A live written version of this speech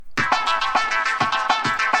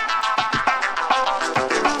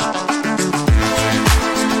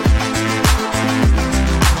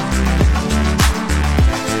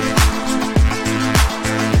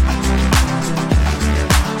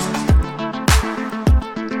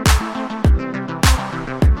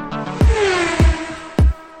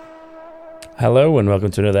Hello and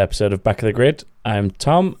welcome to another episode of Back of the Grid. I'm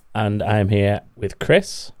Tom and I'm here with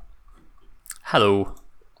Chris. Hello.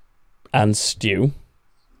 And Stu.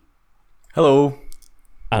 Hello.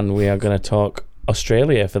 And we are going to talk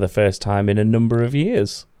Australia for the first time in a number of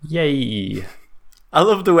years. Yay. I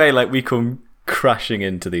love the way we come crashing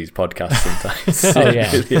into these podcasts sometimes. Oh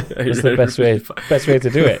yeah, that's the best way to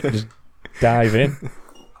do it. Just dive in.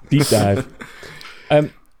 Deep dive.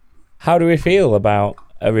 How do we feel about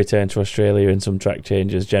a return to Australia and some track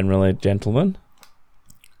changes generally, gentlemen?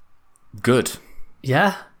 Good.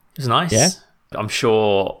 Yeah, it was nice. Yeah? I'm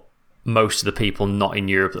sure most of the people not in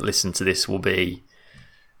Europe that listen to this will be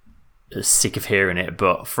sick of hearing it,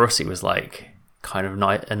 but for us it was kind of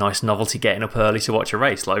a nice novelty getting up early to watch a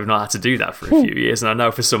race. We've not had to do that for a few years, and I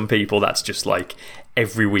know for some people that's just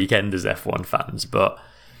every weekend as F1 fans, but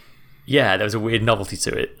yeah, there was a weird novelty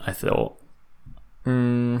to it, I thought.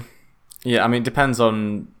 Yeah, I mean, it depends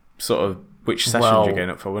on sort of which sessions you're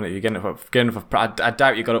getting up for, wouldn't it? You're getting up for I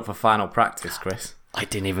doubt you got up for final practice, Chris. I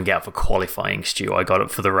didn't even get up for qualifying, Stu. I got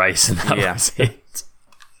up for the race, and that was it.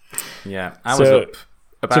 Yeah, I was up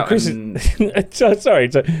about...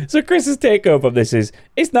 So Chris's take-home of this is,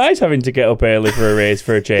 it's nice having to get up early for a race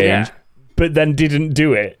for a change, but then didn't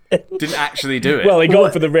do it. Didn't actually do it. Well, he got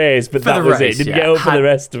up for the race, but that was it. Didn't get up for the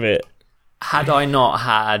rest of it. Had I not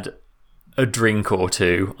had a drink or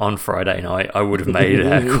two on Friday night, I would have made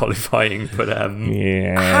qualifying, but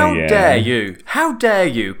How dare you? How dare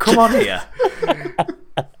you? Come on here.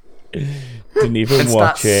 Didn't even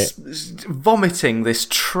watch it. Vomiting this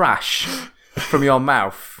trash from your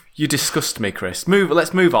mouth. You disgust me, Chris.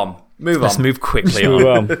 Let's move on. Let's move quickly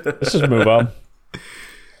on. Let's just move on.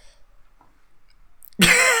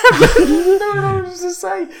 I don't know what to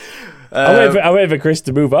say. I'm waiting for Chris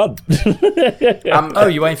to move on.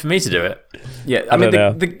 You're waiting for me to do it? Yeah, I mean,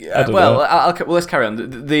 let's carry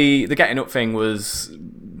on. The getting up thing was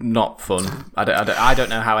not fun. I don't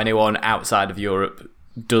know how anyone outside of Europe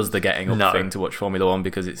does the getting up thing to watch Formula One,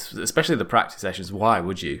 because it's, especially the practice sessions. Why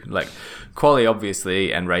would you? Quali,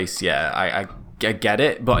 obviously, and race. Yeah, I get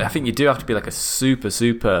it, but I think you do have to be a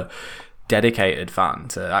super dedicated fan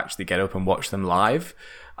to actually get up and watch them live.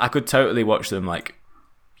 I could totally watch them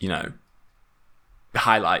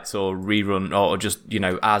highlights or rerun or just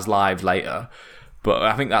as live later, but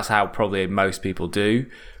I think that's how probably most people do.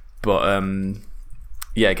 But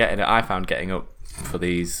I found getting up for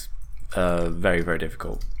these very, very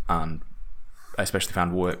difficult, and I especially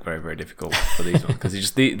found work very, very difficult for these ones,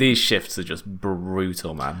 because these shifts are just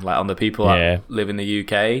brutal, man. On the people that live in the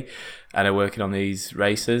UK and are working on these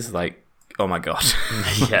races, oh my god.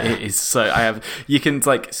 Yeah. It is so... you can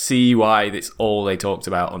see why it's all they talked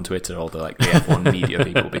about on Twitter, all the F1 media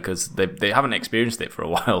people, because they haven't experienced it for a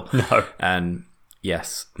while. No. And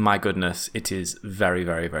yes, my goodness, it is very,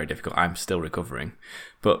 very, very difficult. I'm still recovering.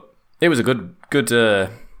 But it was a good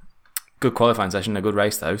qualifying session, a good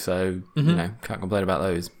race though, so can't complain about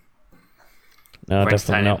those. No,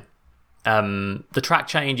 definitely not. The track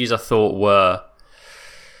changes I thought were...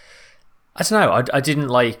 I don't know, I didn't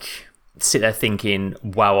sit there thinking,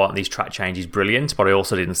 wow, aren't these track changes brilliant? But I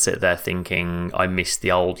also didn't sit there thinking I missed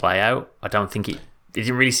the old layout. I don't think it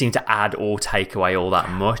didn't really seem to add or take away all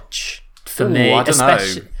that much for me. I don't know.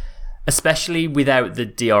 Especially without the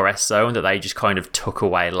DRS zone that they just kind of took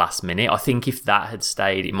away last minute. I think if that had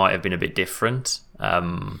stayed, it might have been a bit different.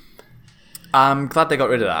 I'm glad they got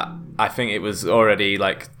rid of that. I think it was already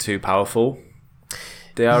too powerful,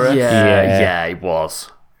 DRS. Yeah, it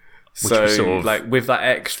was. So with that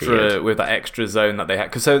extra zone that they had,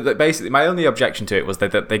 because basically my only objection to it was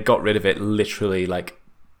that they got rid of it literally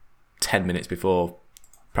 10 minutes before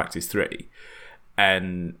practice 3,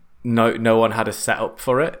 and no one had a setup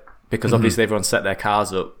for it, because obviously everyone set their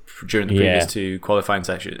cars up during the previous two qualifying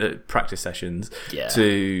practice sessions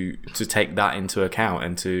to take that into account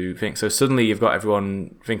and to think. So suddenly you've got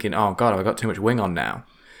everyone thinking, oh god, have I got too much wing on now,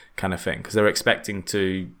 kind of thing, because they're expecting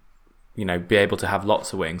to be able to have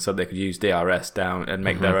lots of wings so they could use DRS down and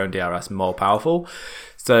make their own DRS more powerful.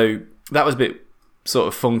 So that was a bit sort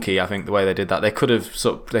of funky, I think, the way they did that. They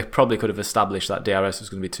probably could have established that DRS was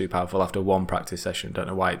going to be too powerful after one practice session. Don't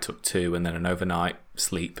know why it took 2 and then an overnight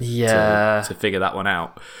sleep to figure that one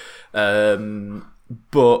out.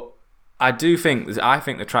 But I think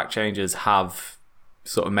the track changes have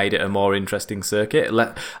sort of made it a more interesting circuit.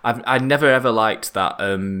 I never ever liked that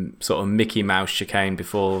sort of Mickey Mouse chicane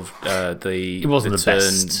before it wasn't the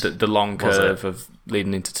best. The long curve of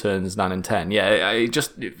leading into turns 9 and 10. Yeah,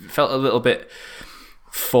 it felt a little bit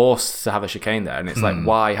forced to have a chicane there, and it's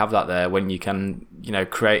why have that there when you can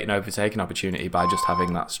create an overtaking opportunity by just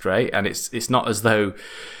having that straight? And it's not as though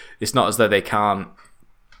they can't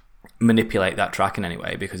manipulate that track in any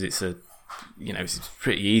way because it's a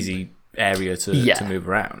pretty easy area to move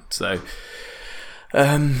around. So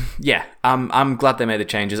I'm glad they made the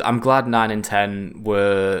changes. I'm glad 9 and 10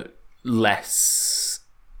 were less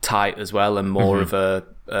tight as well and more of a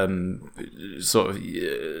sort of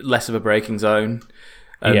less of a braking zone.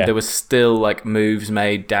 There was still like moves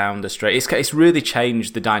made down the straight. It's really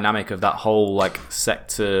changed the dynamic of that whole like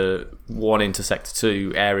sector 1 into sector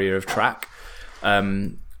 2 area of track.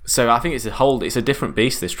 So I think it's a different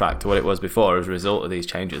beast, this track, to what it was before as a result of these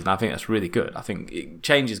changes, and I think that's really good. I think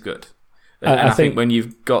change is good. And I think when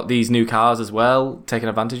you've got these new cars as well, taking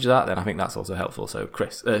advantage of that, then I think that's also helpful. So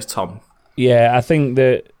Tom. Yeah, I think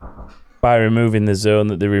that by removing the zone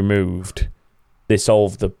that they removed, they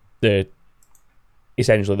solved the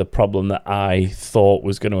essentially the problem that I thought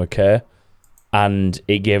was going to occur, and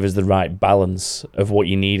it gave us the right balance of what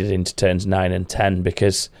you needed into turns 9 and 10,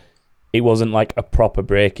 because it wasn't like a proper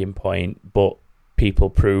breaking point, but people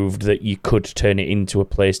proved that you could turn it into a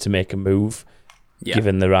place to make a move,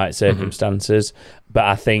 given the right circumstances. But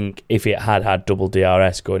I think if it had double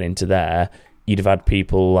DRS going into there, you'd have had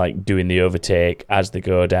people like doing the overtake as they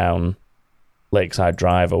go down Lakeside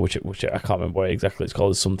Drive, or which I can't remember what exactly it's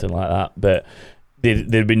called, something like that. But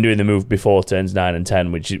they'd been doing the move before turns 9 and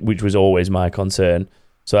 10, which was always my concern.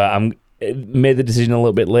 So I made the decision a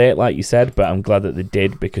little bit late, like you said, but I'm glad that they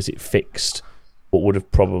did, because it fixed what would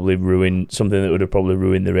have probably ruined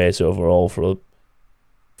the race overall for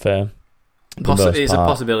it's a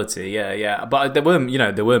possibility, yeah. But there were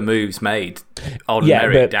moves made on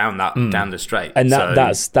merit down the straight, and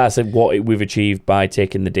that's what we've achieved by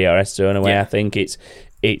taking the DRS zone away. I think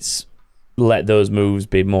it's let those moves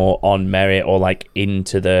be more on merit, or like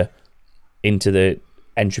into the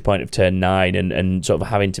entry point of turn 9 and sort of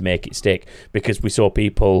having to make it stick, because we saw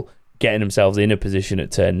people getting themselves in a position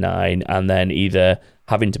at turn 9 and then either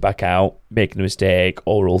having to back out, making a mistake,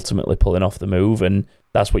 or ultimately pulling off the move. And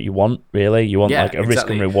that's what you want, really. You want like a risk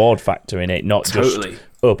and reward factor in it, not just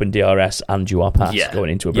open DRS and you are past going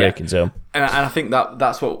into a braking zone. And I think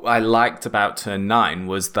that's what I liked about turn 9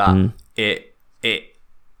 was that it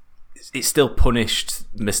still punished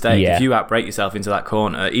mistake. If you outbrake yourself into that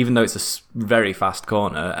corner, even though it's a very fast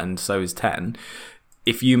corner, and so is 10,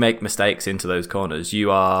 if you make mistakes into those corners,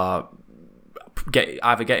 you are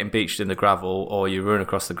either getting beached in the gravel or you run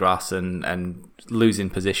across the grass and losing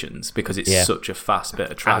positions, because it's such a fast bit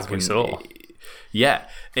of track. As we saw.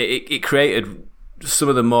 It created some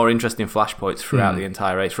of the more interesting flashpoints throughout the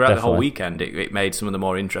entire race. Throughout the whole weekend, it made some of the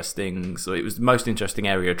more interesting... So it was the most interesting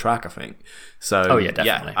area of track, I think. So,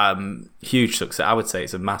 definitely. Huge success. I would say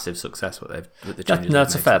it's a massive success what the changes.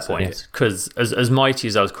 That's a fair point, because as mighty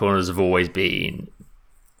as those corners have always been,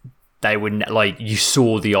 they would you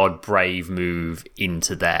saw the odd brave move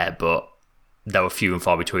into there, but they were few and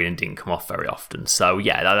far between and didn't come off very often. So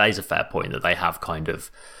that is a fair point, that they have kind of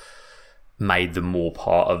made them more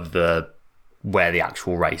part of where the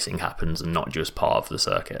actual racing happens and not just part of the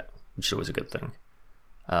circuit, which is always a good thing.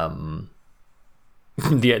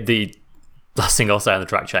 The last thing I'll say on the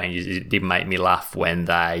track changes is it did make me laugh when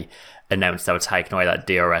they announced they were taking away that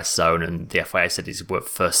DRS zone, and the FIA said it's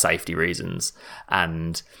for safety reasons,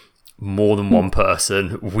 and more than one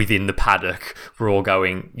person within the paddock were all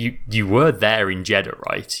going, you were there in Jeddah,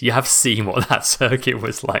 right? You have seen what that circuit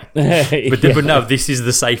was like. But no, this is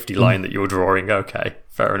the safety line that you're drawing. Okay,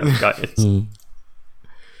 fair enough, guys.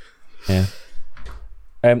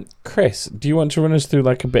 Chris, do you want to run us through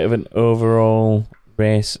like a bit of an overall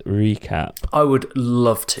race recap? I would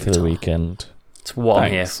love to. For the weekend. It's what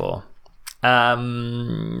I'm here for.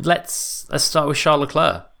 Let's start with Charles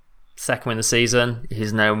Leclerc. Second win of the season.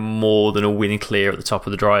 He's now more than a win clear at the top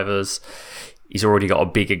of the drivers. He's already got a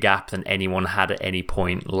bigger gap than anyone had at any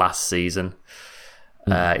point last season.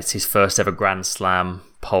 It's his first ever Grand Slam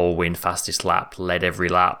pole win, fastest lap, led every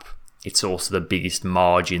lap. It's also the biggest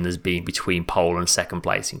margin there's been between pole and second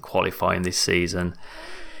place in qualifying this season.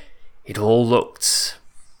 It all looked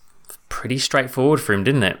pretty straightforward for him,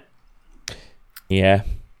 didn't it? Yeah.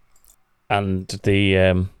 And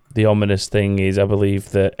the ominous thing is, I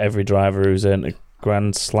believe that every driver who's earned a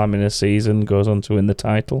Grand Slam in a season goes on to win the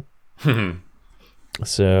title.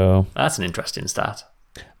 So that's an interesting stat.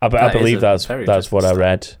 I believe that's what I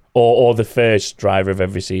read. Or the first driver of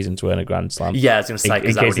every season to earn a Grand Slam. Yeah, I was going to say, in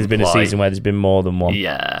case there's been a season where there's been more than one.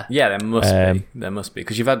 Yeah, there must be,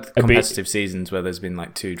 because you've had competitive seasons where there's been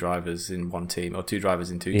like 2 drivers in one team or 2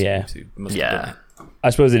 drivers in 2 teams. Who must have done it.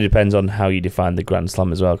 I suppose it depends on how you define the Grand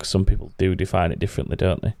Slam as well, because some people do define it differently,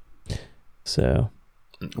 don't they? So,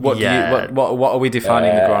 what are we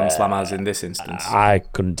defining the Grand Slam as in this instance? I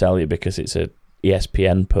couldn't tell you, because it's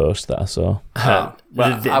ESPN post that I saw. I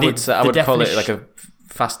would call it like a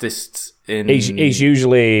fastest in. He's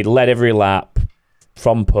usually led every lap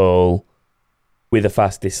from pole with the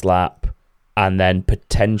fastest lap, and then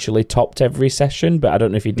potentially topped every session. But I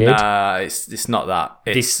don't know if he did. Nah, it's not that.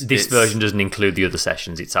 This version doesn't include the other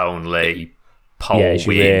sessions. It's only pole,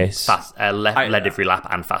 win, led every lap,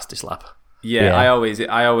 and fastest lap. Yeah, I always.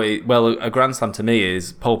 Well, a Grand Slam to me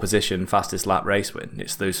is pole position, fastest lap, race win.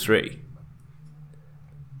 It's those three.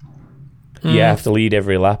 You have to lead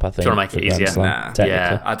every lap, I think. Trying to make it easier. Nah.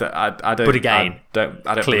 Yeah, I don't. But again,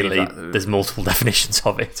 I don't clearly there's multiple definitions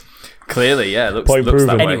of it. Clearly, yeah, looks Point that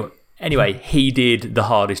proven. way. Anyway, he did the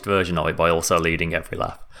hardest version of it by also leading every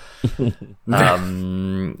lap.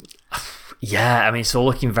 Yeah, I mean, it's all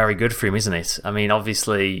looking very good for him, isn't it? I mean,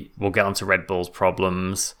 obviously, we'll get on to Red Bull's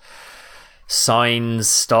problems. Sainz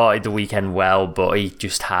started the weekend well, but he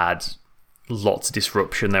just had lots of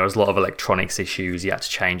disruption. There was a lot of electronics issues. He had to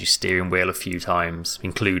change his steering wheel a few times,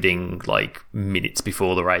 including like minutes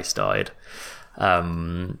before the race started.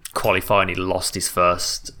 Qualifying, he lost his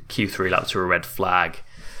first Q3 lap to a red flag.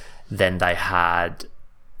 Then they had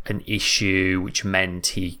an issue which meant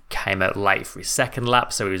he came out late for his second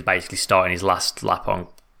lap, so he was basically starting his last lap on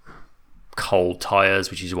cold tyres,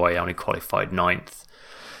 which is why he only qualified 9th.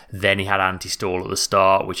 Then he had anti-stall at the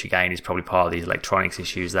start, which again is probably part of these electronics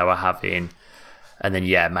issues they were having. And then,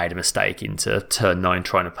 made a mistake into turn 9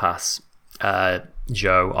 trying to pass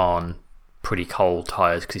Joe on pretty cold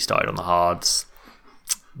tyres because he started on the hards.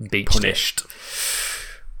 Beached Punished. it.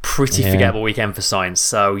 Pretty forgettable weekend for Sainz.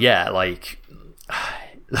 So,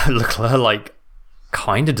 Leclerc,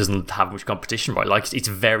 kind of doesn't have much competition, right? Like, it's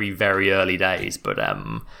very, very early days, but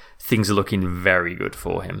things are looking very good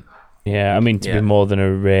for him. Yeah, I mean, to be more than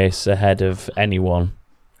a race ahead of anyone,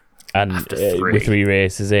 and with 3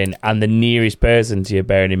 races in, and the nearest person to you,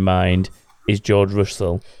 bearing in mind, is George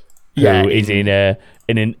Russell, who is in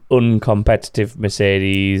an uncompetitive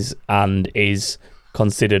Mercedes and is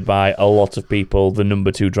considered by a lot of people the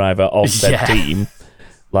number 2 driver of said team.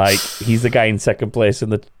 Like, he's the guy in second place in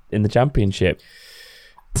the championship.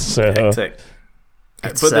 So. Hectic.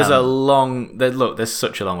 But there's there's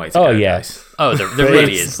such a long way to go, guys. Oh, there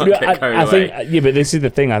really is. I think, but this is the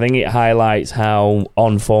thing. I think it highlights how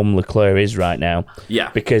on form Leclerc is right now. Yeah.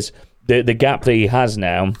 Because the gap that he has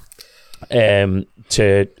now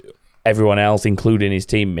to everyone else, including his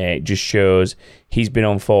teammate, just shows he's been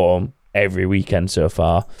on form every weekend so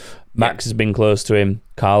far. Max has been close to him.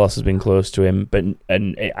 Carlos has been close to him. And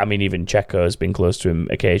even Checo has been close to him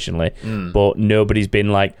occasionally. But nobody's been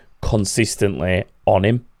like consistently on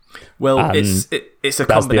him. Well, it's a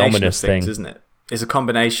combination of things, isn't it? It's a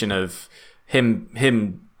combination of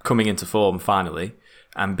him coming into form finally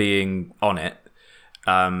and being on it,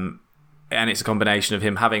 and it's a combination of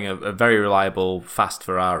him having a very reliable, fast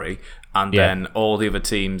Ferrari, and then all the other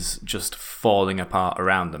teams just falling apart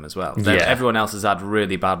around them as well. Everyone else has had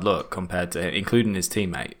really bad luck compared to him, including his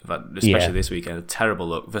teammate, especially this weekend. A terrible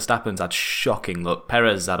luck. Verstappen's had shocking luck.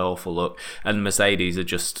 Perez had awful luck, and Mercedes are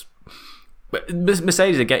just.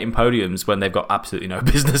 Mercedes are getting podiums when they've got absolutely no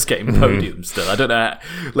business getting podiums still. I don't know.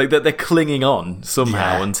 Like, they're clinging on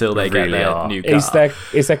somehow until they get their new car.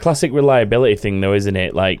 It's their classic reliability thing, though, isn't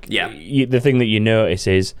it? Like, the thing that you notice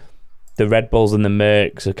is the Red Bulls and the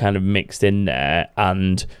Mercs are kind of mixed in there,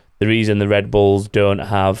 and the reason the Red Bulls don't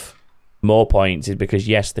have more points is because,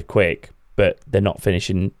 yes, they're quick, but they're not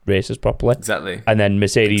finishing races properly. Exactly. And then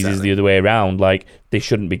Mercedes is the other way around. Like, they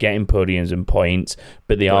shouldn't be getting podiums and points,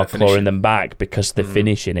 but they are clawing them back because they're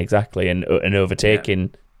finishing, exactly, and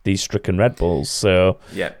overtaking these stricken Red Bulls. So,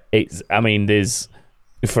 there's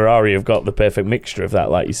Ferrari have got the perfect mixture of that,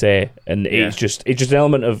 like you say, and it's just an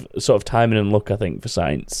element of sort of timing and luck, I think, for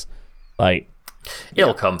Sainz. Like,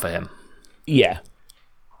 it'll come for him. Yeah,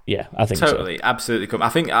 I think totally, absolutely come. I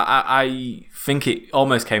think it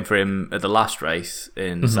almost came for him at the last race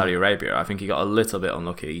in Saudi Arabia. I think he got a little bit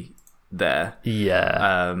unlucky there.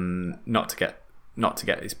 Yeah. Not to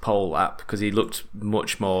get his pole lap, because he looked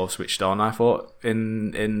much more switched on, I thought,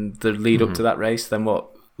 in the lead up to that race than what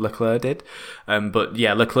Leclerc did. But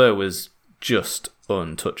yeah, Leclerc was just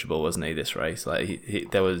untouchable, wasn't he? This race,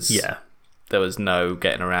 like there was no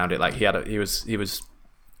getting around it. Like he was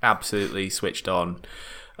absolutely switched on.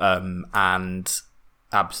 And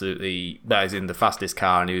absolutely, that is in the fastest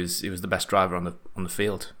car, and he was the best driver on the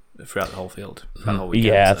field throughout the whole field, the whole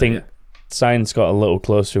weekend. I think Sainz got a little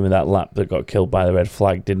closer to him with that lap that got killed by the red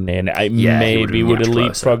flag, didn't he? And it maybe would have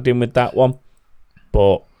leapfrogged him with that one,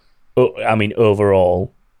 but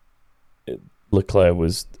overall, Leclerc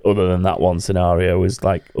was, other than that one scenario, was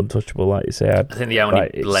like untouchable, like you say. I think the only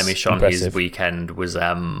blemish on his weekend was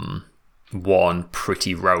one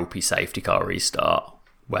pretty ropey safety car restart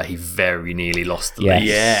where he very nearly lost the lead.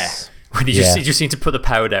 Yeah. When he just seemed to put the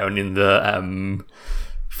power down in the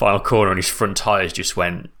final corner and his front tyres just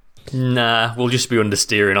went, nah, we'll just be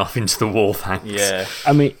understeering off into the wall, thanks. Yeah.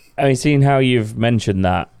 I mean, seeing how you've mentioned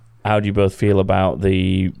that, how do you both feel about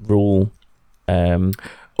the rule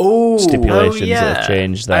stipulations that have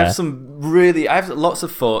changed there? I have lots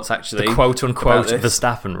of thoughts, actually. The quote-unquote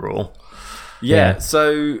Verstappen rule. Yeah.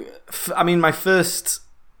 So, I mean,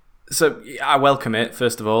 So I welcome it.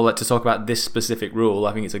 First of all, to talk about this specific rule,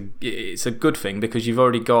 I think it's a good thing because you've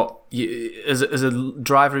already got as a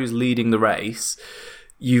driver who's leading the race,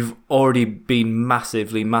 you've already been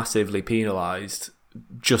massively penalised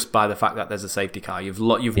just by the fact that there's a safety car. You've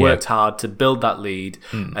worked hard to build that lead,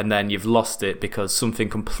 and then you've lost it because something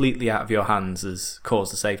completely out of your hands has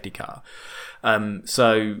caused a safety car.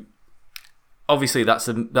 So. Obviously,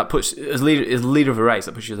 that puts as leader of a race,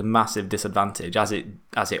 that puts you at a massive disadvantage, as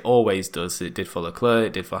it always does. It did for Leclerc,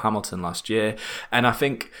 it did for Hamilton last year, and I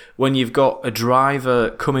think when you've got a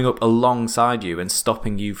driver coming up alongside you and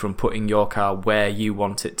stopping you from putting your car where you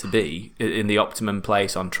want it to be in the optimum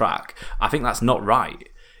place on track, I think that's not right.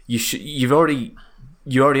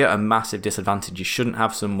 You're already at a massive disadvantage. You shouldn't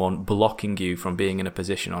have someone blocking you from being in a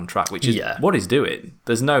position on track, which is what he's doing.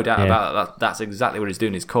 There's no doubt about that. That's exactly what he's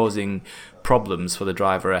doing. He's causing problems for the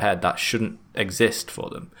driver ahead that shouldn't exist for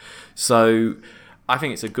them. So I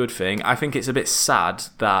think it's a good thing. I think it's a bit sad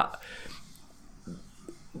that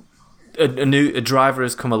a driver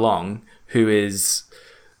has come along who is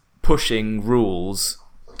pushing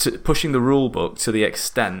the rule book to the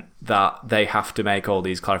extent that they have to make all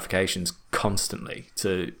these clarifications constantly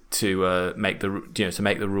to make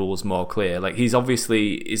the rules more clear. Like he's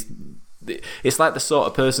obviously it's like the sort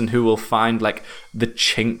of person who will find like the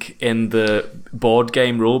chink in the board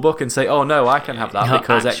game rule book and say, "Oh no, I can have that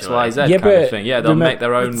because X, Y, Z," kind of thing. Yeah, they'll make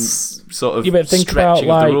their own sort of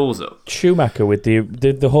stretching of the rules up. Schumacher with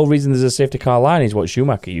the whole reason there's a safety car line is what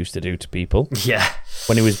Schumacher used to do to people. Yeah,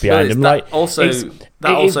 when he was behind him. That also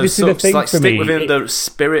sucks. Like stick within the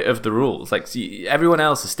spirit of the rules. Like everyone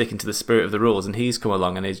else is sticking to the spirit of the rules, and he's come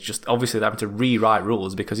along and is just obviously having to rewrite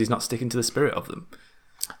rules because he's not sticking to the spirit of them.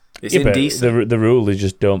 It's indecent. But the rule is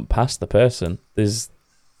just don't pass the person. There's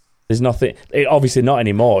nothing. Obviously not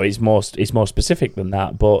anymore. It's more specific than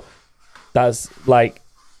that. But that's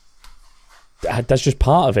just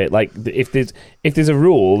part of it. Like if there's a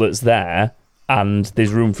rule that's there and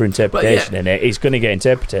there's room for interpretation in it, it's going to get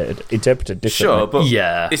interpreted differently. Sure, but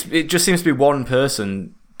it just seems to be one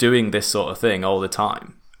person doing this sort of thing all the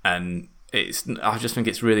time, and I just think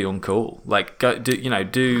it's really uncool. Like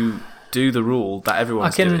do the rule that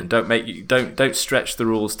everyone's doing. Don't stretch the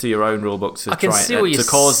rules to your own rule book to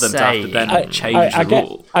cause them to have to then change the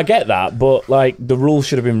rule. I get that, but like the rules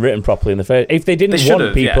should have been written properly in the first. If they didn't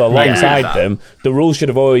want people alongside them, the rule should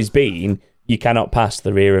have always been you cannot pass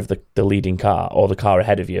the rear of the leading car or the car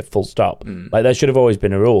ahead of you. Full stop. Like that should have always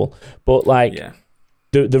been a rule. But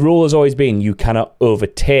the rule has always been you cannot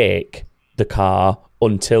overtake the car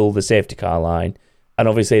until the safety car line, and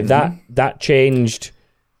obviously that changed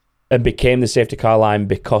and became the safety car line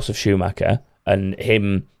because of Schumacher and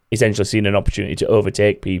him essentially seeing an opportunity to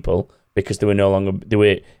overtake people because they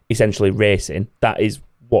were essentially racing. That is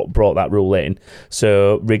what brought that rule in.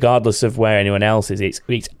 So regardless of where anyone else is, it's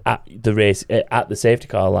at the race at the safety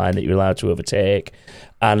car line that you're allowed to overtake,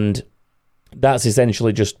 and that's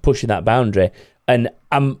essentially just pushing that boundary. And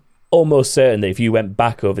I'm almost certain that if you went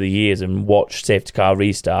back over the years and watched safety car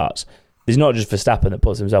restarts, there's not just Verstappen that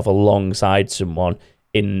puts himself alongside someone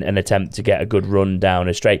in an attempt to get a good run down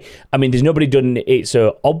a straight. I mean, there's nobody done it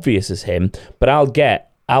so obvious as him, but I'll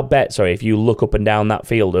bet, if you look up and down that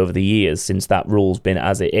field over the years since that rule's been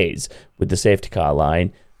as it is with the safety car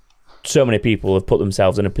line, so many people have put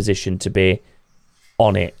themselves in a position to be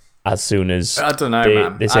on it as soon as I don't know,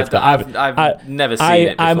 man. I've never seen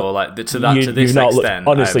it before, to this extent.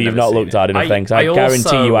 Honestly, you've not looked hard enough things. I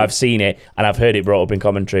guarantee you I've seen it, and I've heard it brought up in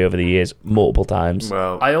commentary over the years multiple times.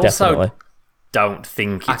 Well, I also definitely don't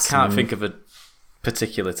think I can't think of a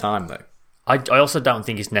particular time though. I also don't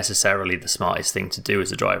think it's necessarily the smartest thing to do as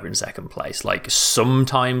a driver in second place. Like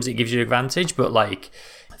sometimes it gives you an advantage, but like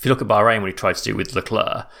if you look at Bahrain when he tried to do it with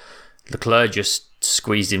Leclerc just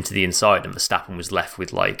squeezed him to the inside and Verstappen was left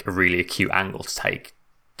with like a really acute angle to take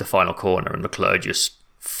the final corner and Leclerc just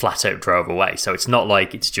flat out drove away. So it's not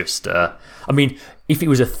like it's just I mean, if it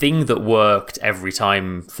was a thing that worked every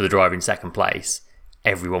time for the driver in second place,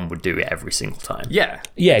 everyone would do it every single time. Yeah,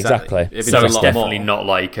 exactly. So it's definitely not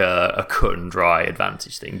like a cut and dry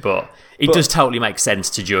advantage thing, but it does totally make sense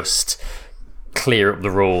to just clear up the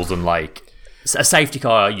rules and like a safety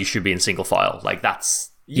car, you should be in single file. Like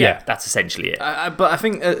that's essentially it. But I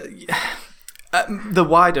think the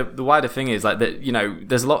wider thing is like that.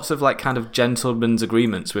 There's lots of like kind of gentlemen's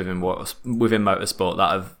agreements within motorsport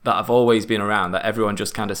that have always been around that everyone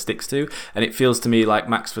just kind of sticks to, and it feels to me like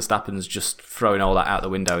Max Verstappen's just throwing all that out the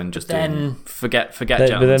window and just forget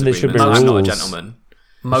gentlemen's agreements. I'm not a gentleman.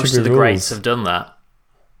 Most of the greats have done that.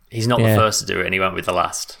 He's not the first to do it, and he won't be the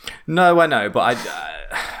last. No, I know, but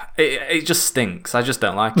it just stinks. I just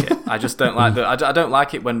don't like it. I just don't like that. I don't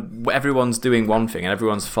like it when everyone's doing one thing and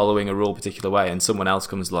everyone's following a rule a particular way, and someone else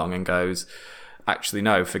comes along and goes, "Actually,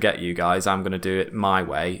 no, forget you guys. I'm going to do it my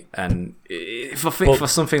way." And for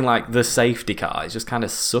something like the safety car, it's just kind of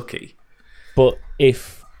sucky. But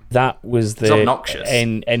if that was the obnoxious.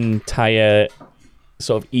 Entire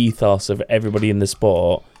sort of ethos of everybody in the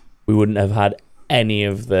sport, we wouldn't have had any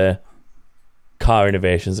of the car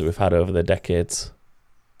innovations that we've had over the decades.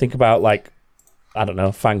 Think about, like, I don't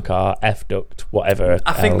know, fan car, F-duct, whatever.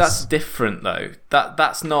 I think that's different, though.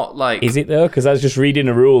 That's not like... Is it, though? Because I was just reading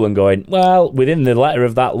a rule and going, well, within the letter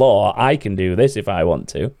of that law, I can do this if I want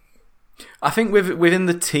to. I think within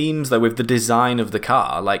the teams, though, with the design of the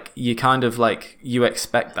car, like, you kind of, like, you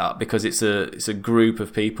expect that because it's a group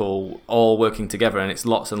of people all working together, and it's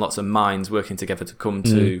lots and lots of minds working together to come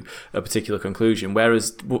to a particular conclusion.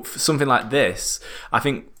 Whereas for something like this, I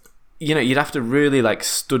think... you'd have to really like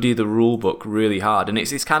study the rule book really hard, and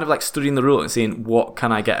it's kind of like studying the rule and seeing what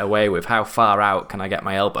can I get away with, how far out can I get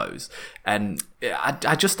my elbows, and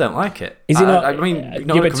I just don't like it. Is it not? I mean,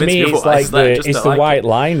 but to me, it's like the white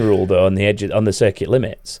line rule though on the edge on the circuit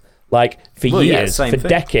limits. Like for years, for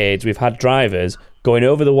decades, we've had drivers going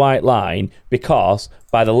over the white line because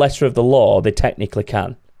by the letter of the law they technically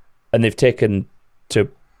can, and they've taken, to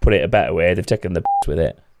put it a better way, they've taken the with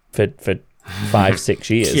it for 5-6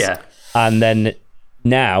 years. Yeah. And then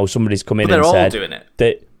now somebody's come in and said... they're all doing it.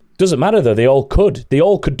 That doesn't matter, though. They all could. They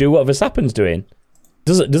all could do what Verstappen's doing.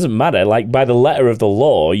 Doesn't matter. Like, by the letter of the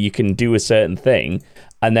law, you can do a certain thing,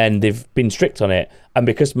 and then they've been strict on it. And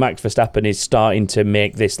because Max Verstappen is starting to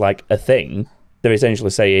make this, like, a thing, they're essentially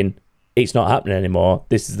saying, it's not happening anymore.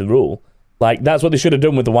 This is the rule. Like, that's what they should have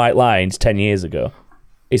done with the white lines 10 years ago.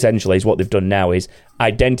 Essentially, is what they've done now is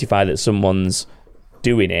identify that someone's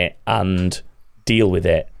doing it and deal with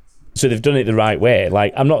it. So they've done it the right way.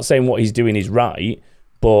 Like, I'm not saying what he's doing is right,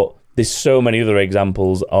 but there's so many other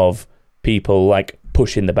examples of people like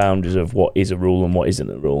pushing the boundaries of what is a rule and what isn't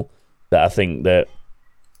a rule that I think that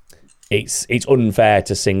it's unfair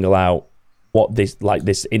to single out what this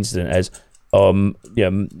incident as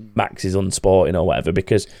Max is unsporting or whatever,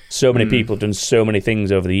 because so many people have done so many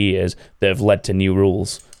things over the years that have led to new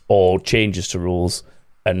rules or changes to rules,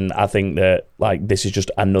 and I think that like this is just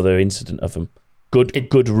another incident of them.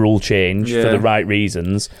 Good rule change for the right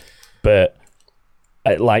reasons, but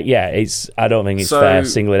I don't think it's fair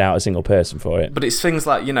singling out a single person for it. But it's things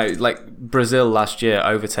like like Brazil last year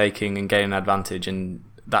overtaking and gaining an advantage and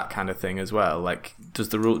that kind of thing as well. Like, does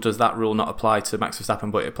that rule not apply to Max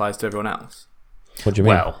Verstappen, but it applies to everyone else? What do you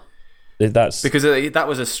mean? Well, that's because that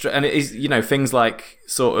was and it is things like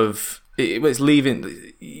sort of it's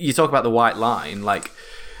leaving. You talk about the white line, like.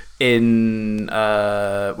 In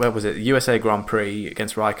where was it? USA Grand Prix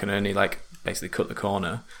against Raikkonen, he like basically cut the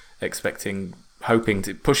corner, pushing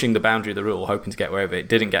the boundary of the rule, hoping to get away with it.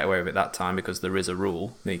 Didn't get away with it that time because there is a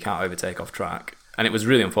rule that you can't overtake off track, and it was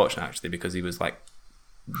really unfortunate actually because he was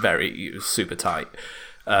super tight.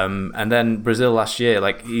 And then Brazil last year,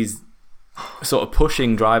 like he's sort of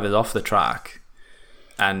pushing drivers off the track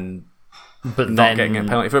and. But not getting a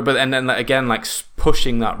penalty for it, and then again, like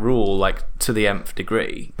pushing that rule like to the nth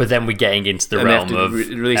degree. But then we're getting into the realm of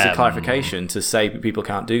release a clarification to say people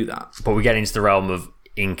can't do that. But we're getting into the realm of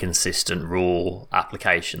inconsistent rule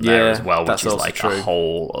application there as well, which is like a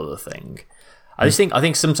whole other thing. I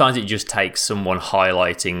think sometimes it just takes someone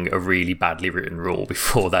highlighting a really badly written rule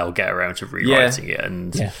before they'll get around to rewriting it,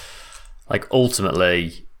 and like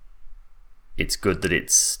ultimately, it's good that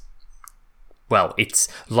it's. Well, it's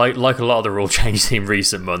like a lot of the rule changes in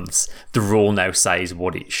recent months. The rule now says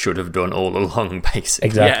what it should have done all along, basically.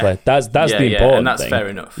 Exactly. That's the important thing. And that's fair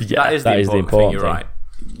enough. Yeah, that is the important thing.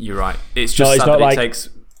 You're right. It's just sad that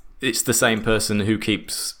it's the same person who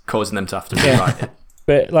keeps causing them to have to rewrite it.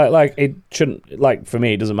 But like it shouldn't, like for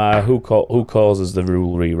me, it doesn't matter who causes the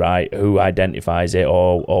rule rewrite, who identifies it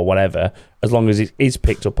or whatever. As long as it is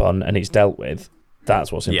picked up on and it's dealt with, that's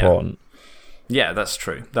what's important. Yeah, that's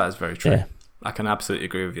true. That is very true. Yeah. I can absolutely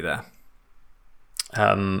agree with you there. Right,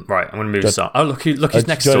 I'm going to move this on. Oh, look, who's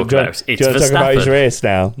next to talk about? It's Verstappen. Talk about his race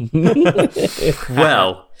now.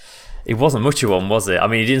 Well, It wasn't much of one, was it? I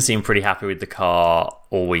mean, he didn't seem pretty happy with the car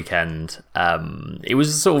all weekend. It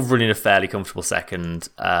was sort of running a fairly comfortable second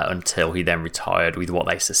until he then retired with what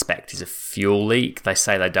they suspect is a fuel leak. They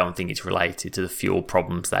say they don't think it's related to the fuel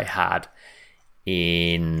problems they had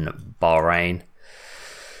in Bahrain.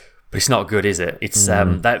 But it's not good, is it? It's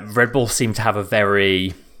that Red Bull seemed to have a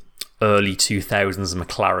very early 2000s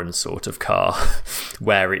McLaren sort of car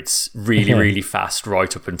where it's really, really fast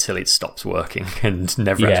right up until it stops working and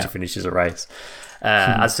never actually finishes a race.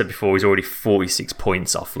 As I said before, he's already 46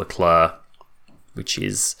 points off Leclerc, which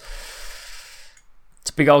is... It's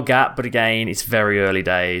a big old gap, but again, it's very early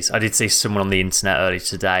days. I did see someone on the internet earlier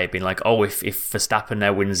today being like, oh, if Verstappen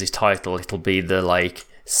now wins his title, it'll be the, like,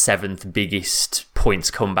 7th biggest points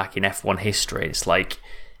comeback in F1 history. It's like,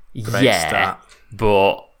 Great start.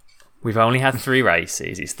 But... We've only had 3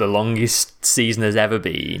 races. It's the longest season there's ever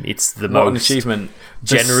been. It's the most achievement.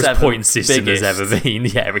 Generous point system there's ever been.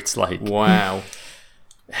 Yeah, it's like... Wow.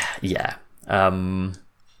 Yeah.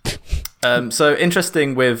 So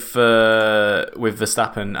interesting with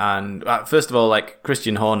Verstappen and... first of all, like,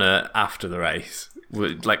 Christian Horner after the race...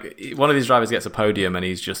 Like, one of these drivers gets a podium and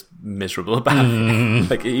he's just miserable about it.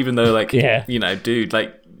 Like, even though, like, you know, dude,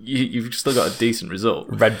 like, you've still got a decent result.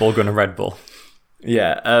 Red Bull gonna Red Bull.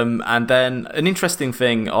 Yeah, and then an interesting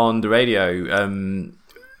thing on the radio,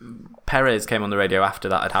 Perez came on the radio after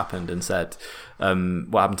that had happened and said,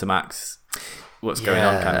 what happened to Max, what's going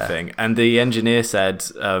on kind of thing. And the engineer said,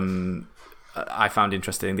 I found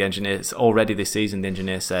interesting, the engineer, already this season, the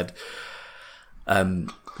engineer said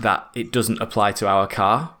that it doesn't apply to our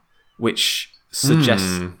car, which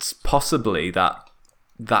suggests possibly that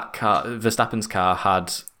car, Verstappen's car,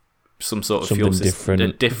 had... some sort of fuel system, a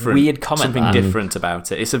different weird comment, something different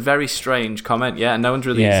about it. It's a very strange comment, and no one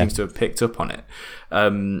really seems to have picked up on it.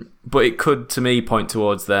 But it could, to me, point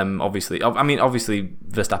towards them. Obviously,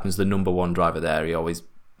 Verstappen's the number one driver there. He always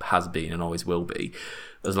has been and always will be,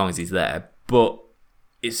 as long as he's there. But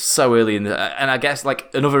it's so early in the, and I guess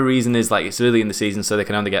like another reason is like it's early in the season, so they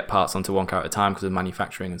can only get parts onto one car at a time because of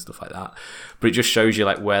manufacturing and stuff like that. But it just shows you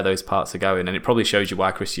like where those parts are going, and it probably shows you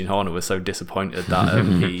why Christian Horner was so disappointed that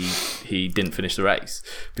he didn't finish the race,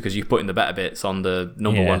 because you're putting the better bits on the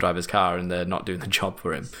number one driver's car and they're not doing the job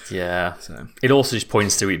for him. Yeah. So it also just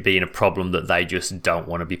points to it being a problem that they just don't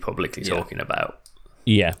want to be publicly talking about.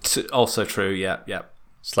 Yeah. Also true. Yeah.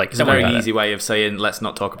 It's like it's a very easy way of saying let's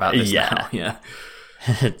not talk about this now. Yeah.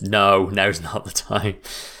 No, now's not the time.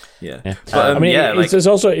 Yeah. But, I mean, it's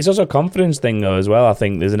also a confidence thing though as well. I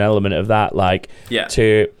think there's an element of that, like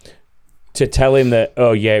to tell him that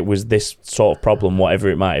it was this sort of problem, whatever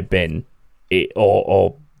it might have been,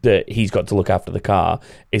 or that he's got to look after the car.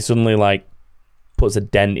 It suddenly like puts a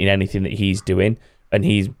dent in anything that he's doing, and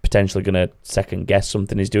he's potentially going to second guess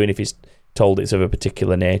something he's doing if he's told it's of a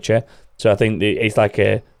particular nature. So I think it's like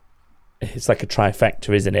a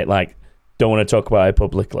trifecta, isn't it? Like, don't want to talk about it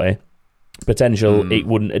publicly. Potential it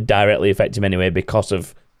wouldn't directly affect him anyway because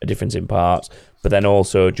of a difference in parts, but then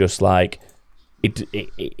also just like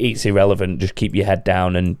it's irrelevant. Just keep your head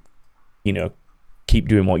down and keep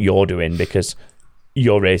doing what you're doing, because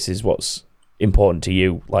your race is what's important to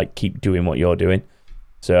you. Like, keep doing what you're doing.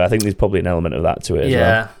 So I think there's probably an element of that to it as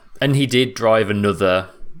well. And he did drive another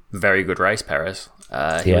very good race, Perez.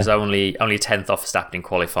 He was only 10th off Verstappen in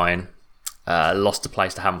qualifying. Lost a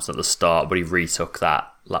place to Hamilton at the start, but he retook that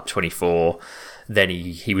lap 24. Then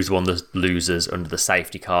he was one of the losers under the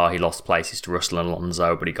safety car. He lost places to Russell and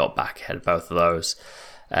Alonso, but he got back ahead of both of those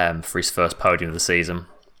for his first podium of the season.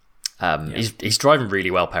 He's driving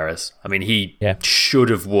really well, Perez. I mean, he should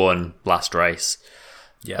have won last race.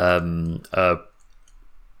 A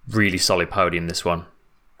really solid podium this one.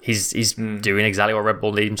 He's doing exactly what Red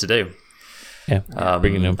Bull need him to do.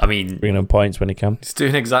 Bringing him points when he can. He's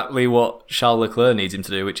doing exactly what Charles Leclerc needs him to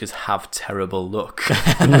do, which is have terrible luck.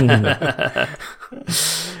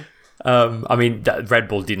 I mean, Red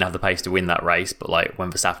Bull didn't have the pace to win that race, but like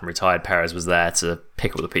when Verstappen retired, Perez was there to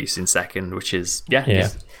pick up the pieces in second, which is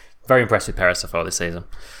very impressive. Perez so far this season.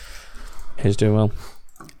 He's doing well.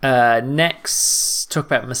 Next, talk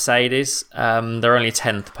about Mercedes. They're only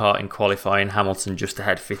 10th apart in qualifying. Hamilton just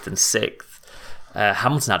ahead, 5th and 6th.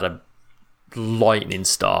 Hamilton had a lightning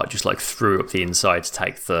start, just like threw up the inside to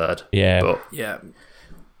take 3rd. But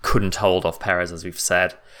couldn't hold off Perez, as we've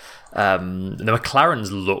said. The McLarens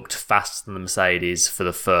looked faster than the Mercedes for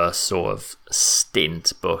the first sort of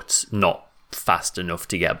stint, but not fast enough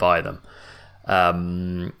to get by them.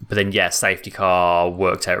 But then, safety car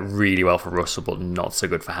worked out really well for Russell, but not so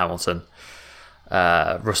good for Hamilton.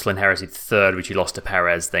 Russell inherited 3rd, which he lost to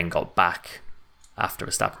Perez, then got back after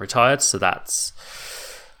Verstappen retired. So that's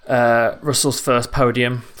Russell's first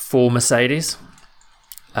podium, for Mercedes.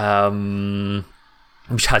 Which,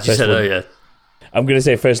 as you said earlier, I'm going to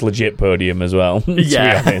say first legit podium as well.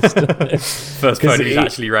 Yeah. To be honest. First podium he's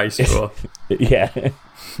actually raced for. Yeah.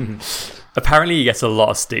 Apparently he gets a lot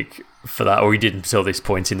of stick for that, or he did until this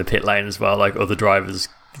point in the pit lane as well. Like other drivers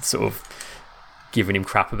sort of giving him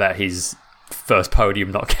crap about his first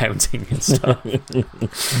podium not counting and stuff.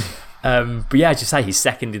 But yeah, as you say, he's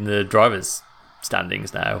second in the drivers'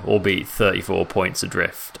 standings now, albeit 34 points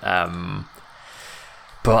adrift.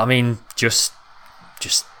 But I mean, just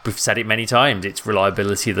we've said it many times, it's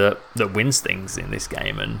reliability that wins things in this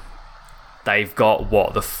game, and they've got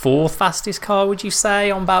the fourth fastest car, would you say,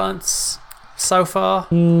 on balance so far?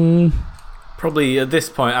 Probably at this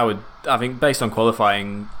point, I think based on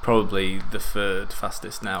qualifying, probably the third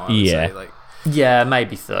fastest now. I would say, yeah,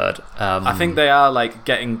 maybe third. I think they are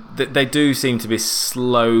they do seem to be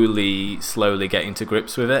slowly getting to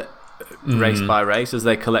grips with it, race by race, as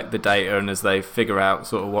they collect the data and as they figure out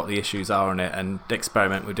sort of what the issues are on it and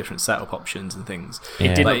experiment with different setup options and things.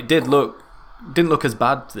 Yeah. It didn't look as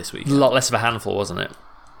bad this week. A lot less of a handful, wasn't it?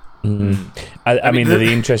 I mean,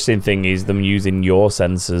 the interesting thing is them using your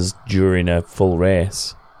sensors during a full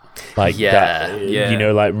race, like you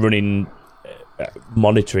know, like running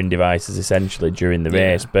monitoring devices essentially during the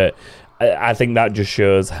race. But I think that just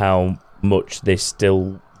shows how much they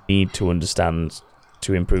still need to understand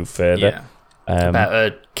to improve further.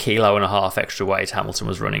 About 1.5 kilos extra weight Hamilton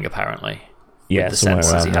was running, apparently. Yeah, with the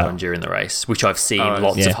sensors he had on during the race, which I've seen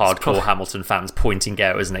lots of hardcore Hamilton fans pointing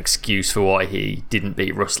out as an excuse for why he didn't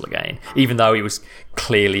beat Russell again, even though he was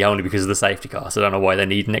clearly only because of the safety car. So I don't know why they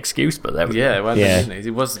need an excuse, but there was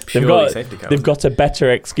it was purely safety car. They've got a better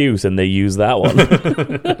excuse and they use that one.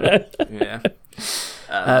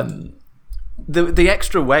 The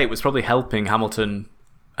extra weight was probably helping Hamilton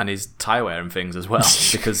and his tyre wear and things as well,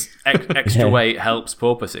 because extra weight helps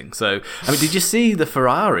porpoising. So, I mean, did you see the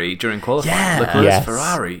Ferrari during qualifying? Yeah. Leclerc's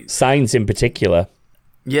Ferrari. Sainz in particular.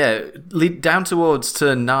 Yeah, down towards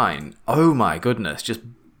turn 9. Oh my goodness, just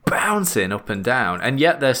bouncing up and down. And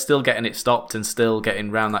yet they're still getting it stopped and still getting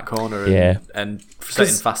round that corner and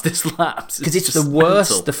setting fastest laps. Because it's the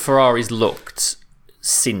worst the Ferraris looked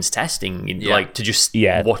since testing, to just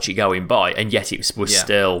watch it going by, and yet it was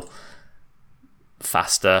still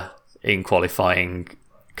faster in qualifying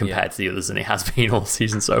compared to the others than it has been all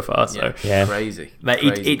season so far. So crazy.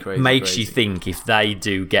 It makes you think, if they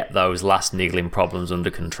do get those last niggling problems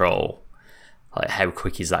under control, like how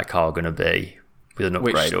quick is that car going to be with an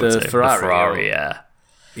upgrade or two? The Ferrari,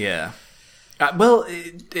 yeah. Well,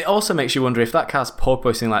 it also makes you wonder if that car's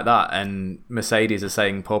porpoising like that, and Mercedes are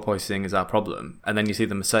saying porpoising is our problem, and then you see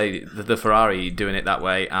the Ferrari doing it that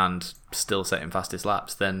way and still setting fastest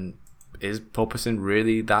laps, then is porpoising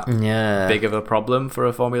really that big of a problem for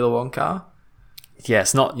a Formula 1 car? Yeah,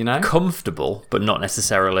 it's not comfortable, but not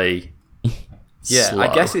necessarily slow.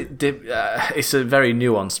 I guess it's a very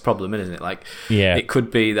nuanced problem, isn't it? It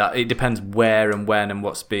could be that it depends where and when and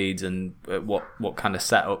what speeds and what kind of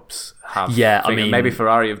setups have. Yeah, I mean, maybe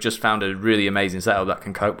Ferrari have just found a really amazing setup that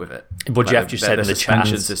can cope with it. But Jeff just said in the chat, the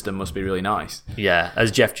suspension system must be really nice. Yeah, as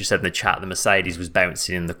Jeff just said in the chat, the Mercedes was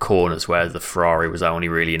bouncing in the corners, whereas the Ferrari was only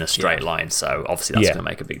really in a straight line. So obviously that's going to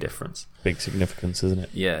make a big difference. Big significance, isn't it?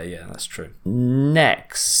 Yeah, that's true.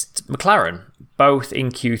 Next, McLaren, both in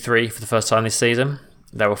Q3 for the first time this season.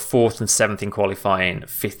 They were 4th and 7th in qualifying,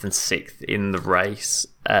 5th and 6th in the race.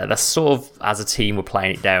 That's sort of, as a team, were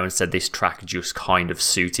playing it down and said this track just kind of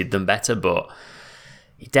suited them better, but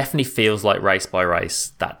it definitely feels like race by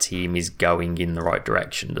race that team is going in the right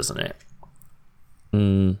direction, doesn't it?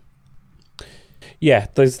 Yeah,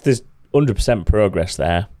 there's 100% progress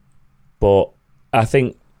there, but I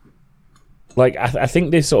think I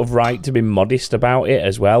think they're sort of right to be modest about it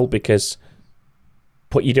as well, because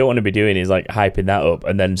what you don't want to be doing is hyping that up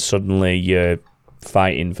and then suddenly you're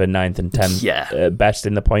fighting for 9th and 10th best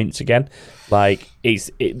in the points again.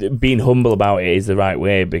 Being humble about it is the right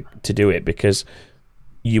way to do it, because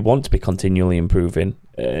you want to be continually improving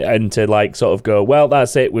and to sort of go, well,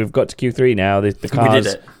 that's it, we've got to Q3 now, the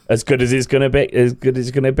car's as good as it's going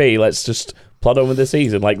to be, let's just plod on with the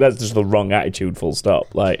season. That's just the wrong attitude, full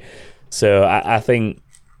stop. So I think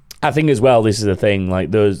as well, this is the thing,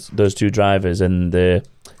 those two drivers and the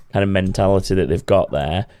kind of mentality that they've got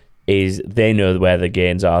there is they know where the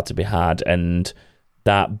gains are to be had, and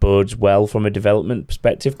that bodes well from a development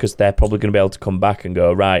perspective, because they're probably going to be able to come back and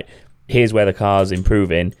go, right, here's where the car's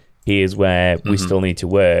improving, here's where we still need to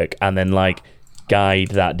work, and then guide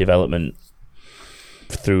that development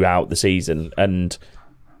throughout the season. And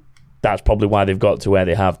that's probably why they've got to where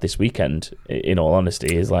they have this weekend, in all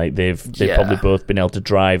honesty, is they've probably both been able to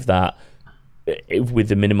drive that with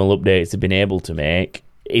the minimal updates they've been able to make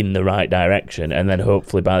in the right direction, and then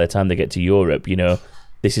hopefully by the time they get to Europe,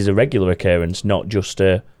 this is a regular occurrence, not just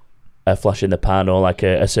a flash in the pan or like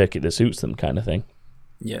a circuit that suits them kind of thing.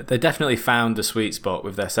 Yeah, they definitely found the sweet spot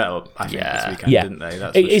with their setup, I think, this weekend,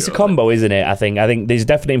 didn't they? It's a combo, isn't it? I think there's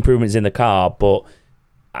definitely improvements in the car, but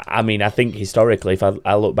I mean, I think historically, if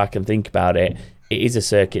I look back and think about it, it is a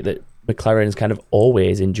circuit that McLaren's kind of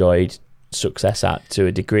always enjoyed success at to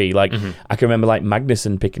a degree. Like I can remember like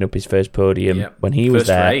Magnussen picking up his first podium when he was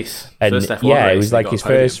there. Race. And first F1 race, it was like his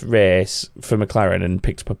first race for McLaren and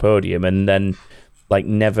picked up a podium, and then like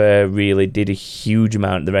never really did a huge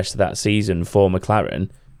amount the rest of that season for McLaren,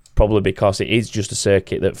 probably because it is just a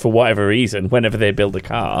circuit that for whatever reason, whenever they build a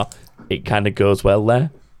car, it kind of goes well there.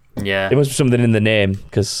 Yeah. There must be something in the name,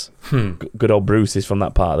 because good old Bruce is from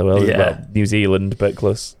that part of the world. Well, New Zealand, but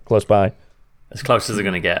close by. As close as they're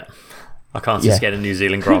going to get. I can't just get a New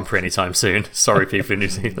Zealand Grand Prix anytime soon. Sorry, people in New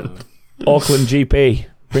Zealand. Auckland GP,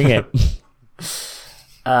 bring it.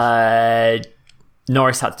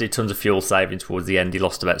 Norris had to do tons of fuel saving towards the end. He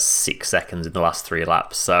lost about 6 seconds in the last 3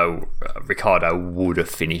 laps, so Ricciardo would have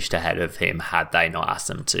finished ahead of him had they not asked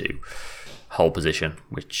him to hold position,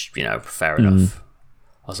 which, fair enough,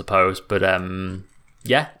 I suppose. But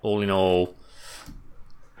all in all,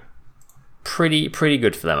 pretty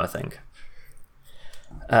good for them, I think.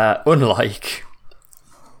 Unlike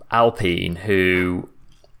Alpine, who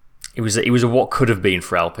it was a what could have been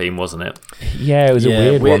for Alpine, wasn't it? Yeah, it was a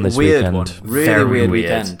weird one this weekend. One. Really weird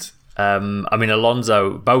weekend. I mean,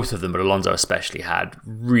 Alonso, both of them, but Alonso especially, had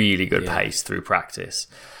really good pace through practice.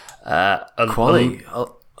 Quality.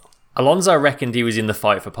 Alonso reckoned he was in the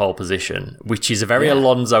fight for pole position, which is a very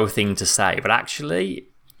Alonso thing to say, but actually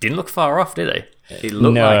didn't look far off, did he? He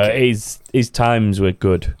looked like his times were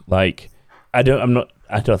good. Like I don't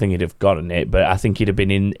think he'd have gotten it, but I think he'd have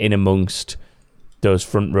been in amongst those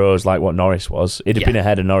front rows like what Norris was. It'd have been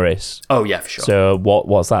ahead of Norris. Oh yeah, for sure. So